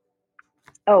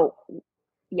 Oh,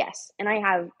 yes, and I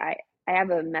have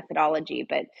a methodology,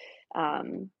 but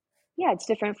um, yeah, it's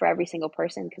different for every single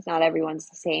person because not everyone's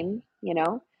the same,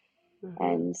 Hmm.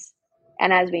 and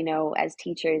as we know, as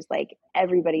teachers, like,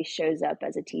 everybody shows up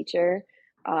as a teacher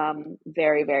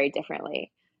very, very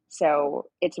differently. So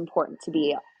it's important to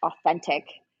be authentic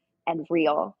and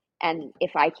real. And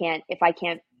if I can't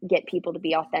get people to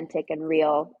be authentic and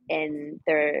real in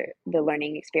the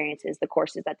learning experiences, the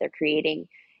courses that they're creating,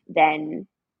 then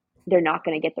they're not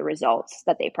going to get the results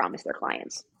that they promise their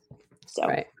clients. So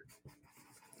Right.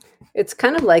 It's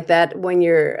kind of like that when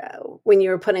you're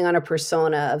putting on a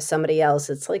persona of somebody else.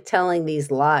 It's like telling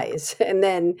these lies, and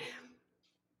then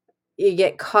you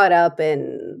get caught up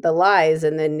in the lies,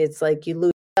 and then it's like you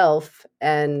lose yourself,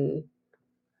 and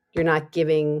you're not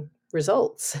giving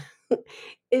results.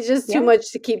 It's just too yeah.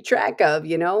 much to keep track of,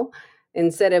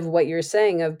 instead of what you're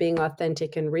saying of being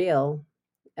authentic and real,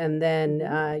 and then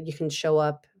Hmm. you can show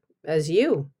up as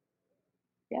you.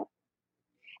 Yeah.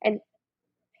 And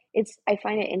I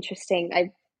find it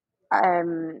interesting.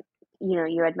 Um,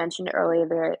 you had mentioned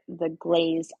earlier the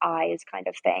glazed eyes kind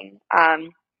of thing.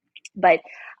 But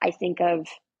I think of,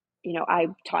 I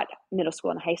taught middle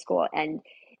school and high school, and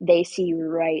they see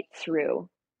right through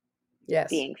Yes.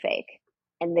 being fake,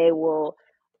 and they will,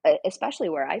 especially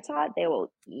where I taught, they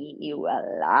will eat you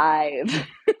alive.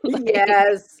 Like,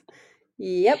 Yes.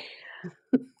 Yep.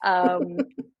 um,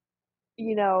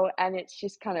 and it's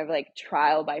just kind of like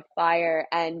trial by fire.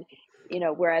 And,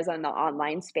 whereas on the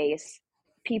online space,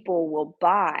 people will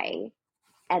buy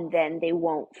and then they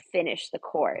won't finish the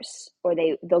course, or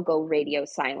they'll go radio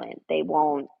silent. They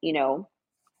won't,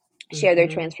 share their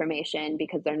Mhm. transformation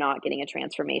because they're not getting a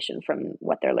transformation from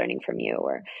what they're learning from you,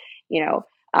 or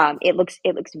it looks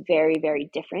very, very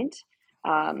different.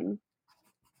 um,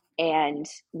 and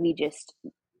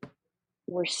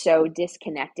we're so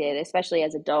disconnected, especially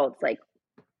as adults. Like,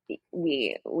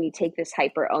 we take this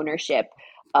hyper ownership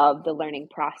of the learning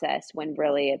process, when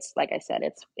really, it's like I said,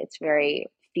 it's very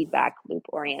feedback loop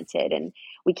oriented, and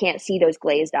we can't see those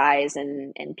glazed eyes,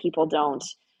 and people don't,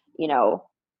 you know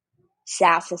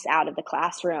sass us out of the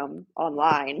classroom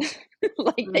online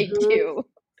like they Mhm. do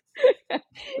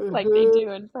like they Mhm.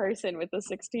 do in person with a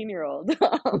 16-year-old.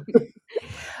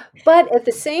 But at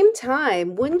the same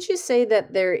time, wouldn't you say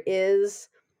that there is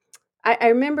I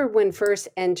remember when first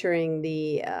entering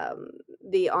the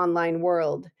online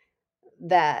world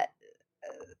that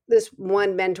this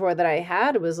one mentor that I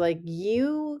had was like,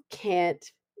 "You can't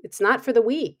it's not for the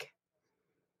weak.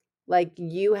 Like,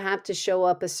 you have to show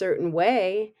up a certain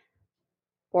way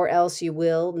or else you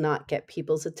will not get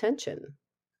people's attention."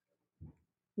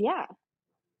 Yeah,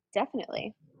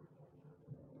 definitely.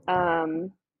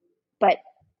 um but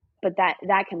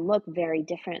that can look very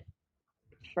different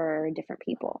for different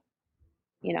people,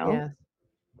 you know Yeah.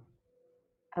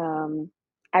 um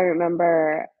I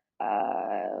remember,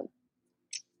 uh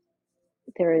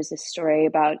there was a story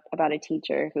about a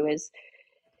teacher who was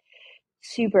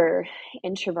super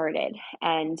introverted,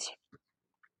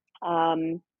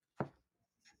 um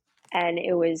and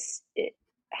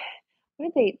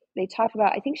what did they talked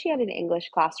about? I think she had an English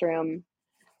classroom,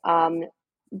 um,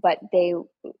 but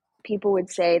people would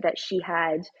say that she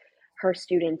had her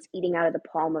students eating out of the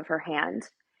palm of her hand,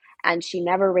 and she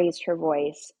never raised her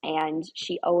voice, and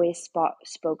she always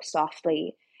spoke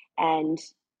softly. And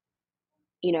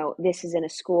this is in a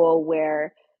school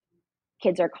where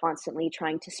kids are constantly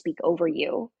trying to speak over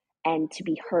you and to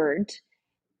be heard,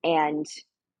 and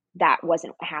that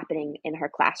wasn't happening in her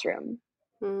classroom.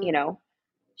 you Mm, know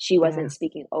she yeah. wasn't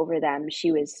speaking over them,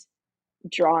 she was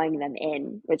drawing them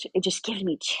in, which it just gives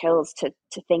me chills to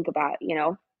think about.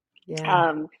 Yeah.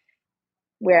 Um,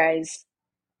 whereas,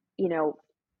 you know,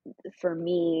 for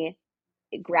me,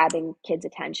 grabbing kids'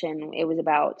 attention, it was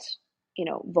about,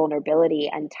 vulnerability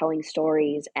and telling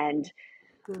stories and,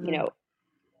 you Mm, know,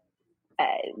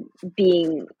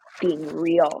 being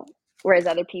real. Whereas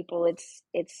other people, it's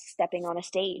stepping on a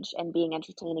stage and being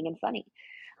entertaining and funny.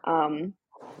 Um,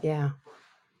 yeah.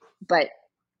 but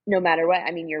no matter what,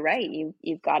 I mean, you're right.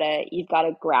 You've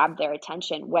gotta grab their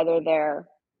attention, whether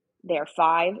they're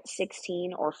 5,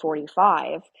 16, or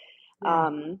 45. Yeah.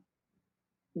 Um,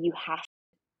 you have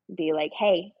to be like,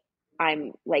 hey,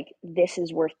 I'm like, this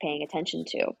is worth paying attention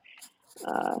to,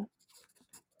 uh,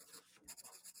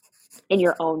 in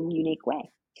your own unique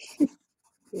way.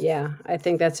 Yeah. I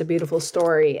think that's a beautiful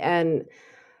story. And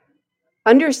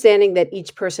understanding that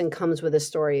each person comes with a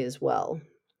story as well,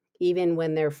 even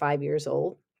when they're 5 years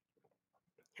old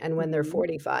and when they're Hmm.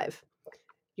 45.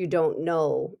 You don't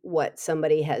know what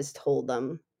somebody has told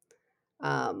them,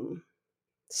 um,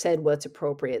 said what's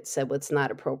appropriate, said what's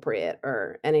not appropriate,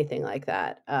 or anything like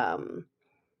that.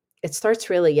 It starts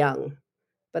really young.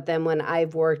 But then when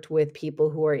I've worked with people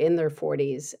who are in their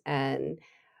 40s and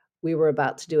we were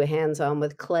about to do a hands-on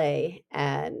with clay,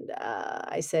 and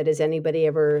I said, has anybody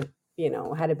ever,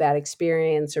 had a bad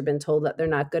experience or been told that they're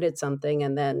not good at something?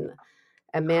 And then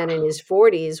a man in his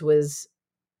 40s was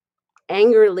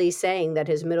angrily saying that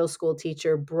his middle school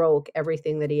teacher broke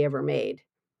everything that he ever made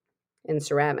in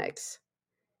ceramics.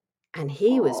 And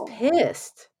he was Oh.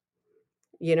 pissed,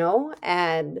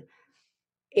 and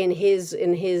in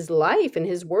his life, in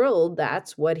his world,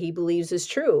 that's what he believes is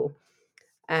true.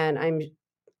 And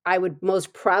I would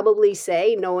most probably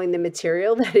say, knowing the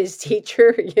material that his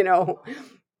teacher,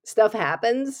 stuff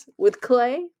happens with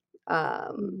clay.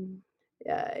 Um,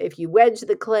 Mhm. if you wedge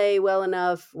the clay well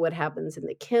enough, what happens in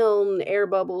the kiln, air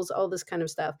bubbles, all this kind of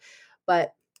stuff.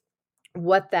 But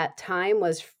what that time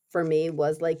was for me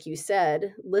was, like you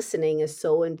said, listening is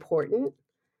so important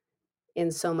in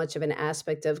so much of an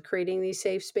aspect of creating these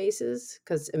safe spaces,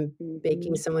 because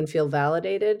making Mhm. someone feel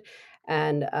validated.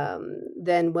 And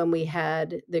then when we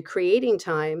had the creating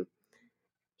time,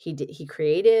 he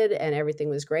created and everything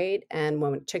was great. And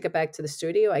when we took it back to the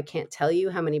studio, I can't tell you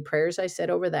how many prayers I said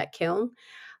over that kiln,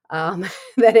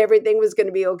 that everything was going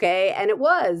to be okay, and it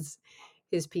was.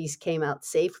 His piece came out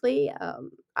safely.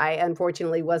 I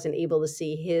unfortunately wasn't able to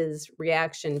see his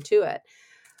reaction to it,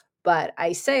 but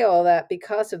I say all that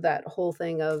because of that whole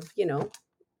thing of,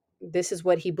 this is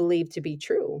what he believed to be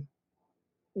true.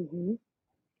 Mhm.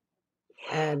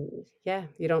 And yeah,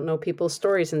 you don't know people's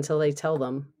stories until they tell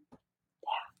them.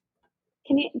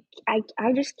 Can you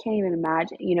I just can't even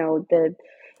imagine, the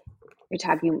you're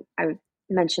talking I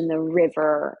mentioned the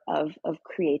river of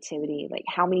creativity, like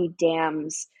how many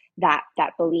dams that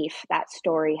belief, that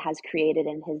story has created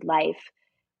in his life,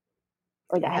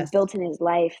 or that has Yes. built in his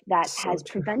life, that So has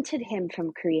true. prevented him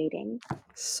from creating.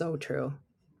 So true.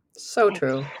 So Like,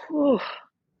 true. whew.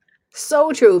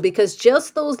 So true, because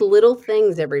just those little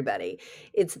things, everybody,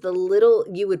 it's the little,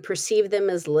 you would perceive them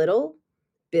as little,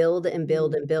 build and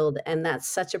build Mhm. and build. And that's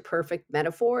such a perfect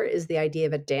metaphor, is the idea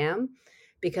of a dam,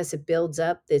 because it builds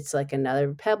up. It's like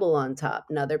another pebble on top,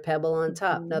 another pebble on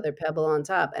top, Mhm. another pebble on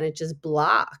top, and it just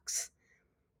blocks.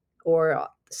 Or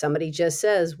somebody just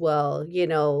says, well,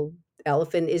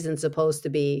 elephant isn't supposed to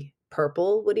be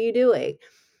purple. What are you doing?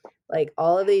 Like,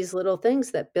 all of these little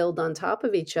things that build on top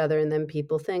of each other, and then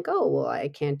people think, "Oh, well, I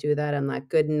can't do that. I'm not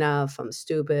good enough. I'm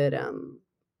stupid.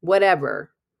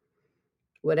 Whatever,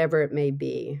 whatever it may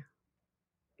be."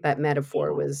 That metaphor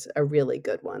Yeah. was a really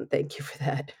good one. Thank you for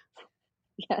that.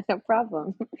 Yeah, no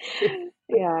problem.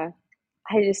 Yeah.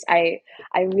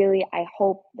 I really, I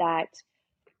hope that,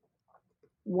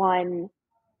 one,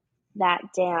 that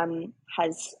dam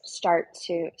has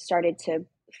started to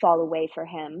fall away for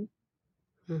him,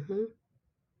 Mhm.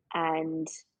 and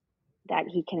that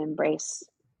he can embrace,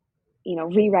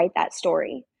 rewrite that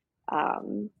story,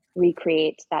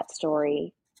 recreate that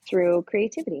story through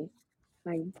creativity.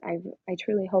 I, I, I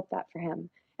truly hope that for him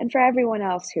and for everyone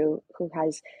else who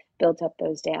has built up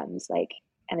those dams. Like,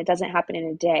 and it doesn't happen in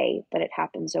a day, but it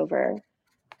happens over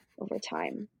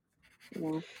time. You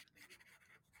know.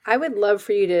 I would love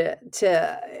for you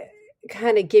to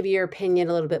kinda give your opinion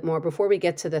a little bit more before we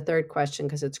get to the 3rd question,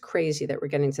 because it's crazy that we're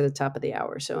getting to the top of the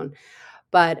hour soon.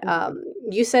 But, Mhm.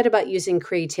 you said about using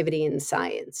creativity in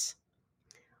science.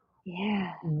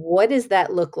 Yeah. What does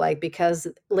that look like? Because,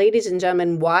 ladies and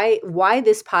gentlemen, why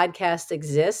this podcast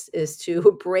exists is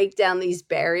to break down these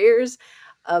barriers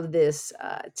of this,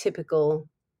 typical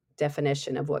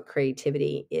definition of what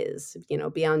creativity is,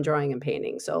 beyond drawing and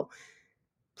painting. So,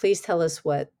 please tell us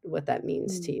what that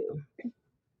means to Mm. you.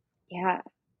 Yeah.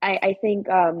 I think,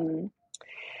 oh,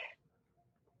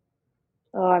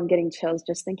 I'm getting chills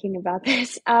just thinking about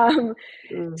this. Mm,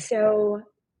 So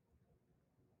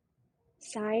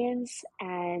science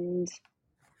and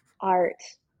art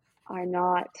are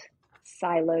not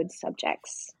siloed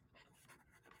subjects.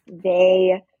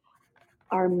 They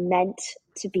are meant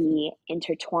to be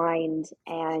intertwined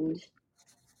and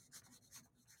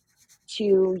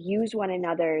to use one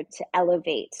another to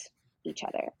elevate each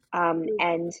other.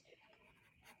 And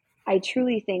I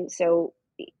truly think so.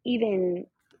 Even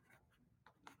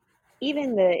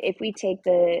even the if we take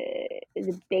the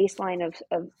baseline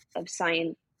of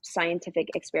scientific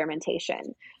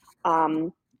experimentation,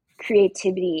 um,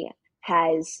 creativity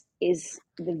has is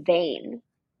the vein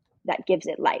that gives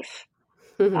it life.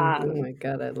 Oh Um, my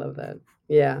God, I love that.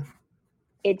 Yeah.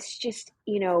 it's just,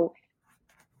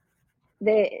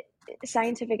 the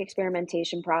scientific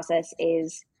experimentation process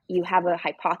is you have a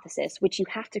hypothesis which you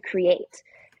have to create,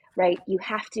 right? You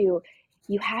have to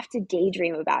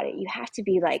daydream about it. You have to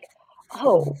be like,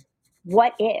 oh,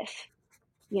 what if,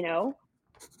 you know?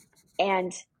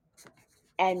 And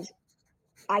and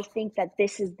I think that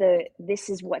this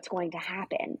is what's going to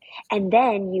happen. And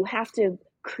then you have to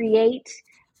create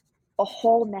a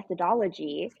whole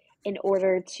methodology in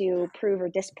order to prove or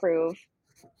disprove.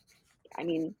 I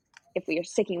mean, if we are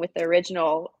sticking with the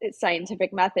original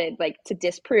scientific method, like to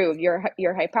disprove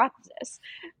your hypothesis,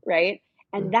 right?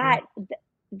 And Mhm.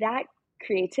 that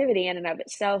creativity in and of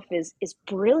itself is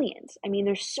brilliant. I mean,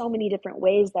 there's so many different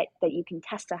ways that you can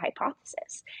test a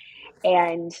hypothesis.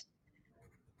 And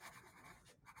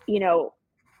you know,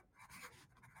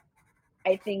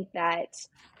 I think that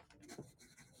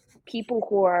people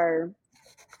who are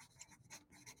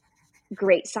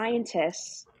great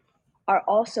scientists are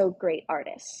also great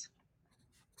artists,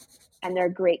 and they're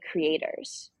great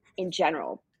creators in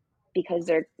general because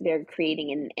they're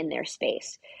creating in their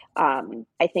space.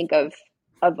 I think of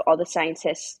all the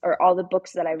scientists or all the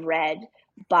books that I've read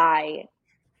by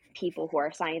people who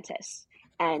are scientists,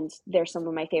 and they're some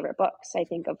of my favorite books. I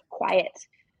think of Quiet,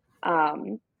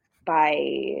 um,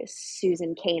 by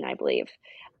Susan Cain, I believe.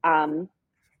 Um,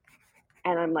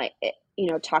 and I'm like,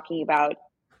 talking about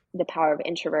the power of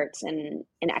introverts in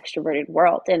an extroverted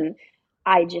world. And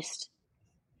I just,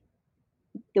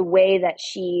 the way that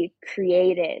she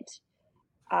created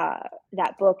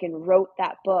that book and wrote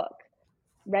that book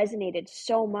resonated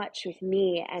so much with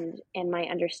me and my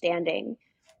understanding,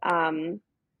 um,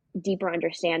 deeper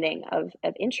understanding of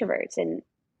introverts. And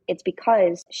it's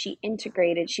because she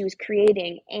was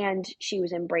creating and she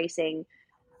was embracing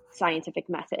scientific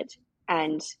method.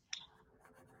 And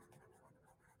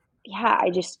yeah,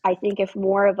 I think if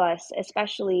more of us,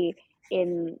 especially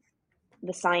in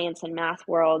the science and math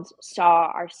world, saw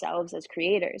ourselves as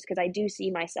creators, because I do see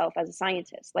myself as a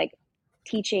scientist. Like,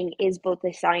 teaching is both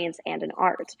a science and an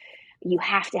art. You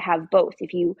have to have both.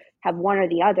 If you have one or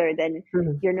the other, then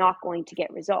Mhm. you're not going to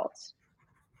get results.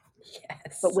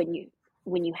 But Yes. when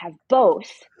you have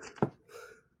both,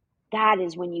 that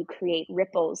is when you create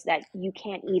ripples that you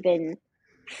can't even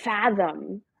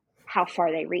fathom how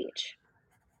far they reach.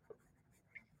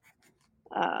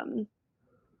 Um,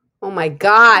 Oh my yeah.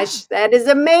 gosh, that is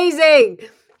amazing.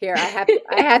 Here, I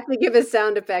have to give a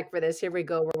sound effect for this. Here we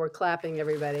go. We're clapping,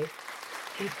 everybody.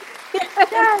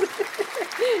 Yes.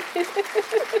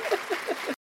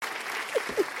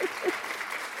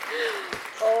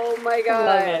 Oh my I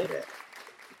love it. God.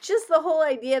 Just the whole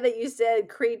idea that you said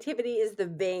creativity is the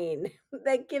vein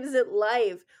that gives it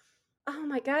life. Oh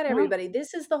my God, Yeah. everybody.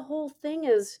 This is the whole thing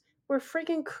is we're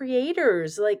freaking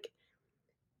creators. Like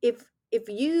if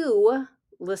you,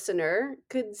 listener,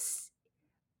 could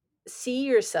see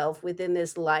yourself within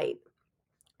this light,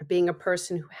 being a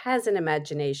person who has an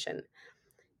imagination,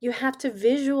 you have to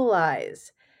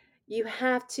visualize. You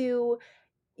have to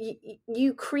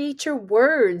you create your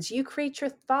words, you create your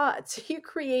thoughts, you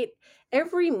create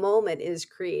every moment is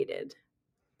created.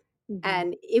 Hmm.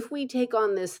 And if we take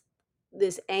on this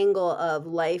angle of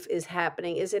life is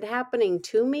happening, is it happening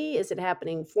to me, is it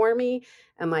happening for me,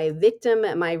 am I a victim,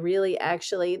 am I really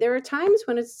actually, there are times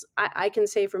when I can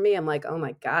say for me, I'm like, oh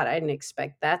my God, I didn't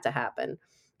expect that to happen.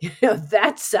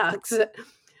 That sucks.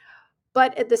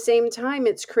 But at the same time,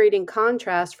 it's creating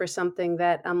contrast for something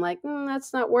that I'm like,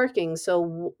 that's not working.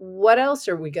 So what else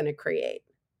are we going to create?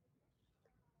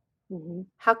 Hmm.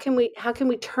 How can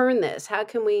we turn this? How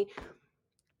can we,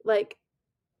 like,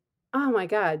 oh my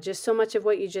God, just so much of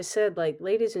what you just said, like,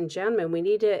 ladies and gentlemen, we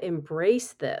need to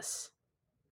embrace this.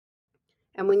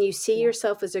 And when you see Yeah.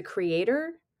 yourself as a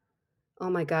creator, oh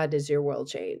my God, does your world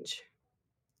change?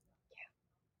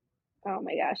 Oh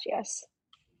my gosh, yes.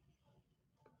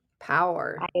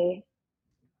 Power. I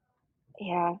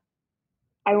Yeah.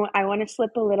 I want to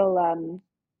slip a little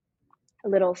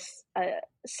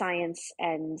science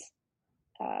and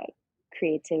uh,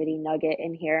 creativity nugget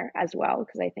in here as well,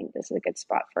 because I think this is a good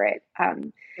spot for it. Yeah.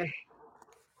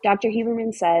 Dr.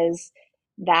 Huberman says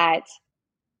that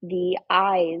the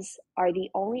eyes are the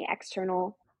only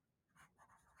external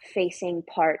facing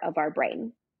part of our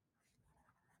brain,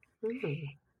 Mm.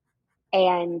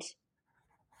 and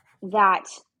that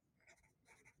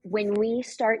when we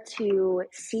start to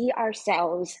see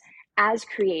ourselves as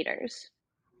creators,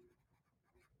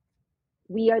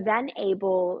 we are then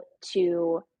able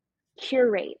to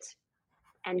curate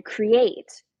and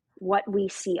create what we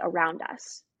see around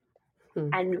us. Mm.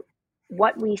 And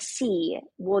what we see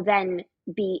will then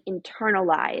be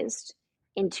internalized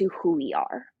into who we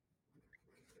are.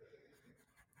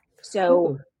 So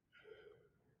Ooh.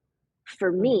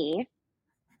 for me,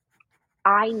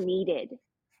 I needed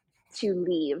to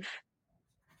leave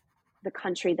the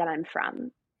country that I'm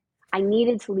from. I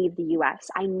needed to leave the US.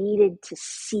 I needed to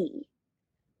see.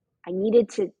 I needed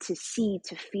to see,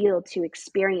 to feel, to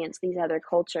experience these other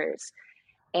cultures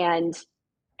and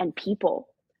people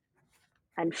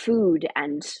and food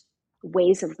and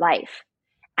ways of life.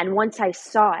 And once I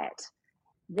saw it,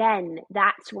 then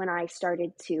that's when I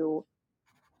started to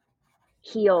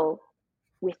heal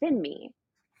within me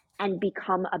and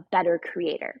become a better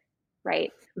creator,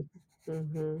 right?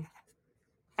 Mm-hmm.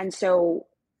 And so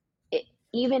it,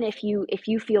 even if you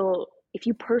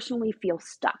personally feel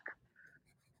stuck,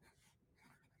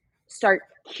 start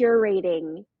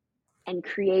curating and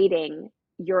creating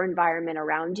your environment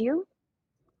around you.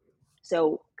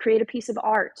 So create a piece of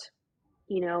art,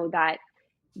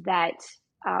 that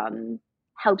um,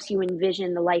 helps you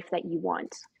envision the life that you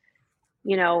want.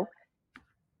 You know,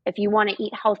 if you want to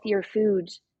eat healthier food,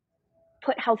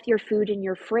 put healthier food in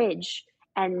your fridge,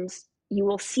 and you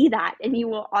will see that, and you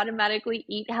will automatically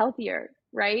eat healthier,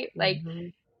 right? Like, Mm-hmm.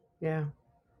 Yeah.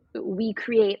 we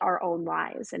create our own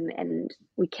lives, and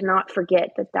we cannot forget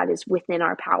that that is within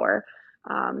our power.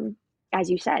 um, as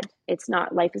you said, it's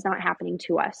not, life is not happening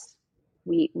to us,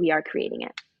 we are creating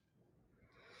it.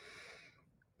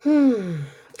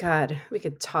 God, we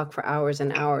could talk for hours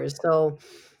and hours. So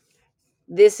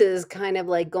this is kind of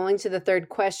like going to the third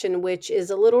question, which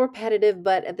is a little repetitive,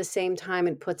 but at the same time,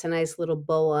 it puts a nice little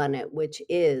bow on it, which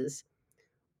is,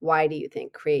 why do you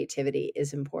think creativity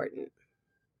is important?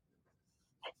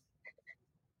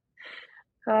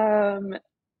 um,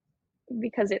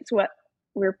 because it's what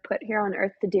we're put here on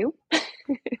earth to do.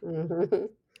 Mhm.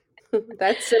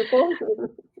 That's simple.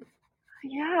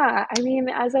 Yeah, I mean,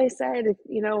 as I said, if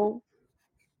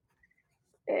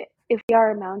we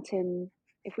are a mountain,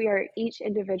 if we are each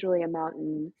individually a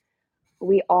mountain,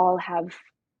 we all have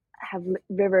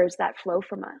rivers that flow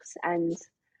from us, and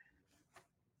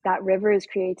that river is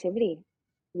creativity.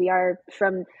 We are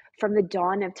from the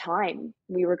dawn of time,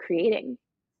 we were creating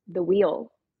the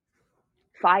wheel,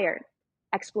 fire,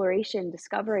 exploration,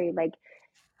 discovery. Like,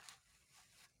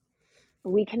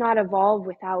 we cannot evolve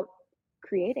without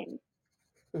creating.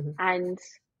 Mhm. And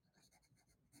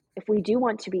if we do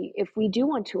want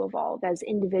to evolve as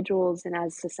individuals and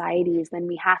as societies, then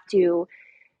we have to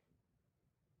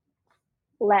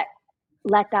let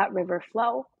that river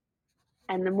flow.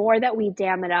 And the more that we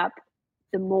dam it up,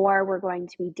 the more we're going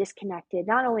to be disconnected,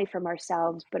 not only from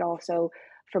ourselves, but also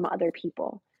from other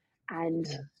people. And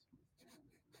Yeah.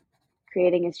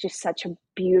 creating is just such a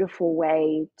beautiful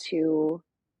way to,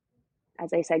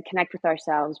 as I said, connect with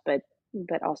ourselves, but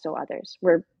also others.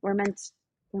 We're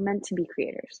meant to be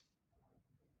creators.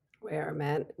 We are,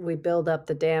 man. We build up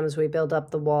the dams, we build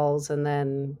up the walls, and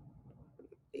then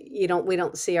we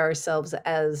don't see ourselves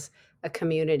as a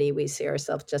community. We see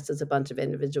ourselves just as a bunch of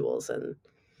individuals, and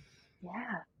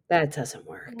Yeah. that doesn't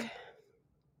work.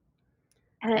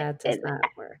 And, That does and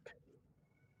not work.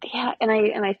 yeah, and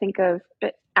I think of,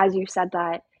 but as you said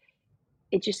that,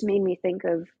 it just made me think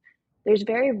of, there's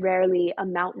very rarely a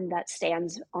mountain that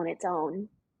stands on its own,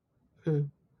 Hmm.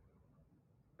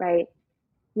 right?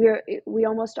 We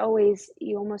almost always,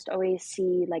 you almost always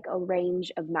see like a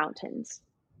range of mountains.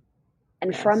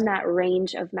 And Yes. from that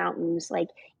range of mountains, like,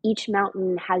 each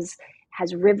mountain has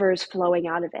rivers flowing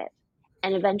out of it.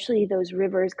 And eventually those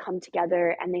rivers come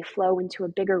together and they flow into a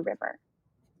bigger river,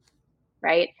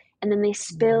 right? And then they Mhm.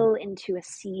 spill into a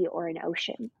sea or an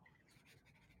ocean.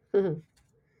 Mhm.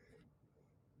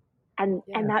 And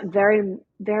Yes. that very,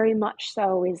 very much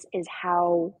so is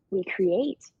how we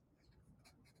create.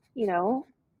 You know,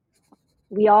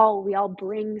 we all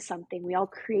bring something, we all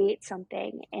create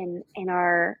something in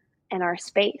our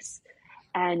space,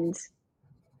 and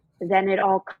then it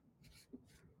all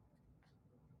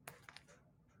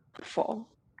full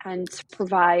and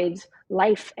provides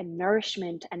life and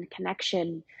nourishment and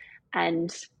connection,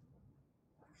 and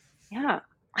yeah.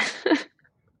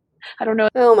 I don't know.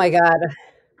 Oh my God.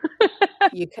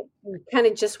 You kind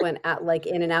of just went out like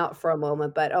in and out for a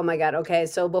moment, but oh my God. Okay.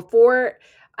 So before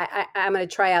I'm going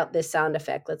to try out this sound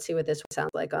effect. Let's see what this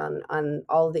sounds like on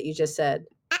all that you just said.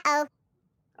 Uh-oh.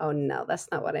 Oh no, that's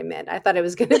not what I meant. I thought it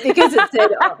was going to, because it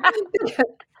said, oh,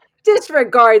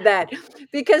 disregard that,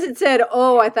 because it said,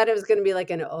 oh, I thought it was going to be like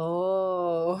an,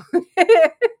 oh,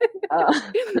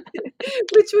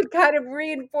 which would kind of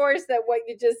reinforce that what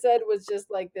you just said was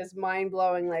just like this mind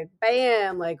blowing, like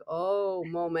bam, like, oh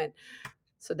moment.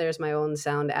 So there's my own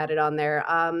sound added on there.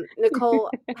 Nicole,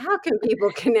 how can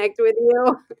people connect with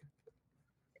you?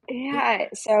 Yeah,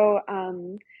 so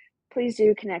please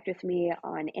do connect with me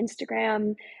on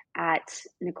Instagram at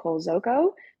Nicole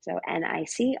Zoko. So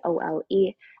Nicole,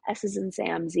 S as in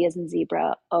Sam, Z as in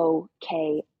zebra,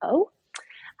 Oko.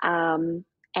 And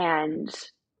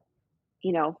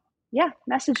yeah,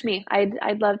 message me.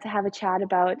 I'd love to have a chat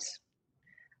about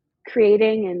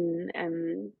creating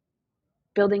and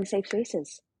building safe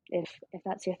spaces if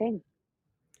that's your thing.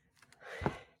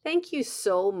 Thank you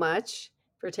so much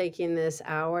for taking this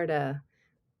hour to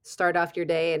start off your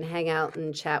day and hang out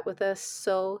and chat with us.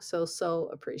 So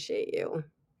appreciate you.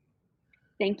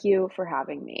 Thank you for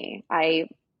having me. I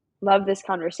love this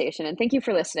conversation, and thank you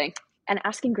for listening and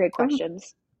asking great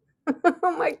questions.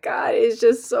 Oh my God, it's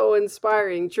just so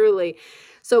inspiring, truly.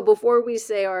 So before we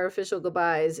say our official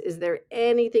goodbyes, is there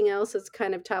anything else that's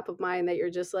kind of top of mind that you're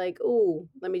just like, ooh,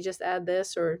 let me just add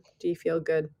this, or do you feel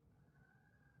good?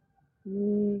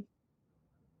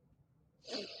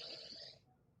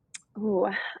 Oh,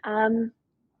 I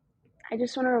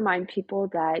just want to remind people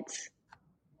that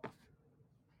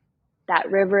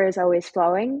that river is always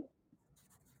flowing.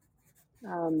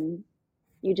 You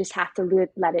just have to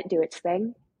let it do its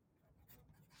thing.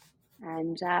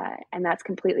 And that's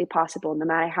completely possible. No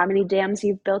matter how many dams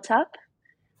you've built up,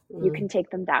 you can take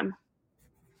them down.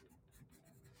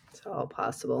 It's all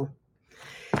possible.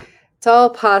 It's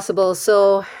all possible.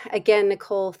 So again,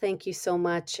 Nicole, thank you so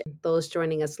much. Those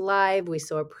joining us live, we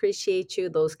so appreciate you.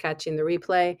 Those catching the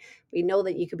replay, we know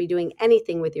that you could be doing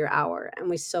anything with your hour, and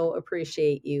we so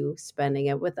appreciate you spending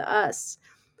it with us.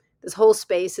 This whole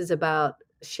space is about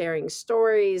sharing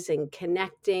stories and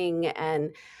connecting,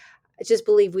 and I just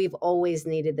believe we've always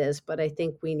needed this, but I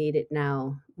think we need it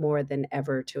now more than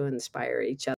ever to inspire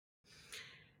each other.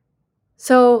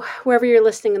 So wherever you're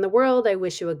listening in the world, I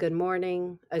wish you a good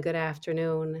morning, a good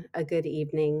afternoon, a good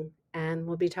evening, and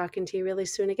we'll be talking to you really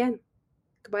soon again.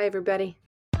 Goodbye, everybody.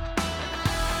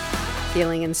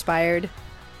 Feeling inspired?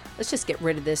 Let's just get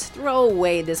rid of this, throw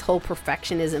away this whole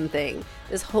perfectionism thing,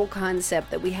 this whole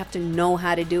concept that we have to know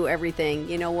how to do everything.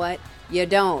 You know what? You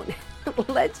don't.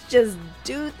 Let's just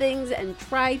do things and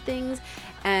try things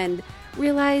and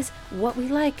realize what we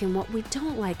like and what we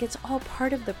don't like. It's all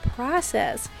part of the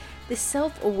process. The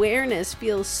self-awareness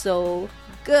feels so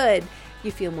good.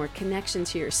 You feel more connection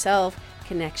to yourself,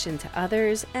 connection to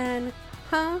others, and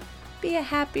be a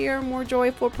happier, more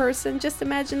joyful person. Just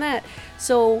imagine that.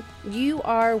 So you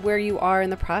are where you are in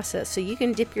the process. So you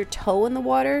can dip your toe in the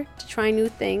water to try new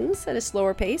things at a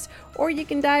slower pace, or you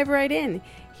can dive right in.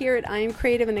 Here at I Am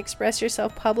Creative and Express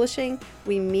Yourself Publishing,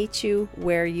 we meet you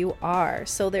where you are.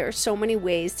 So there are so many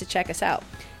ways to check us out.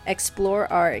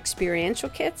 Explore our experiential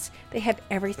kits. They have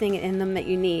everything in them that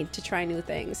you need to try new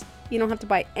things. You don't have to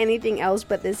buy anything else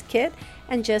but this kit,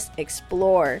 and just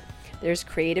explore. There's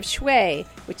Creative Shui,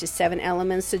 which is 7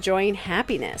 elements to joy and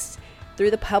happiness.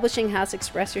 Through the publishing house,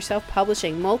 Express Yourself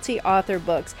Publishing, multi-author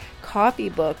books, coffee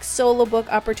books, solo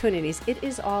book opportunities. It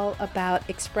is all about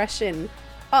expression,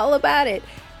 all about it.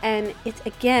 And it's,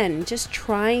 again, just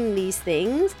trying these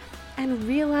things and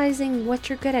realizing what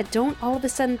you're good at. Don't all of a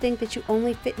sudden think that you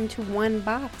only fit into one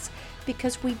box,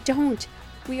 because we don't.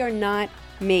 We are not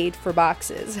made for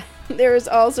boxes. There is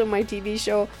also my TV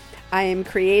show, I Am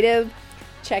Creative.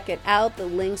 Check it out. The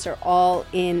links are all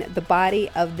in the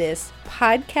body of this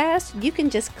podcast. You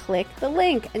can just click the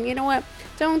link. And you know what?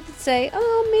 Don't say,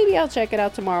 oh, maybe I'll check it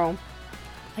out tomorrow.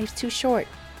 Life's too short.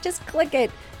 Just click it.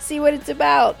 See what it's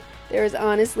about. There is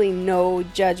honestly no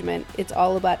judgment. It's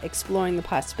all about exploring the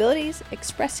possibilities,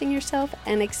 expressing yourself,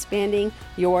 and expanding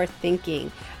your thinking.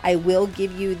 I will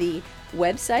give you the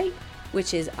website,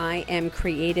 which is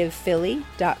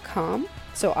iamcreativephilly.com.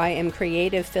 So I am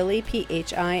Creative Philly,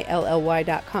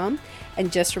 PHILLY.com.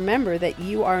 And just remember that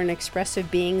you are an expressive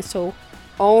being, so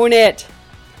own it.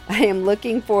 I am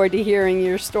looking forward to hearing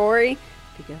your story,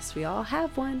 because we all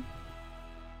have one.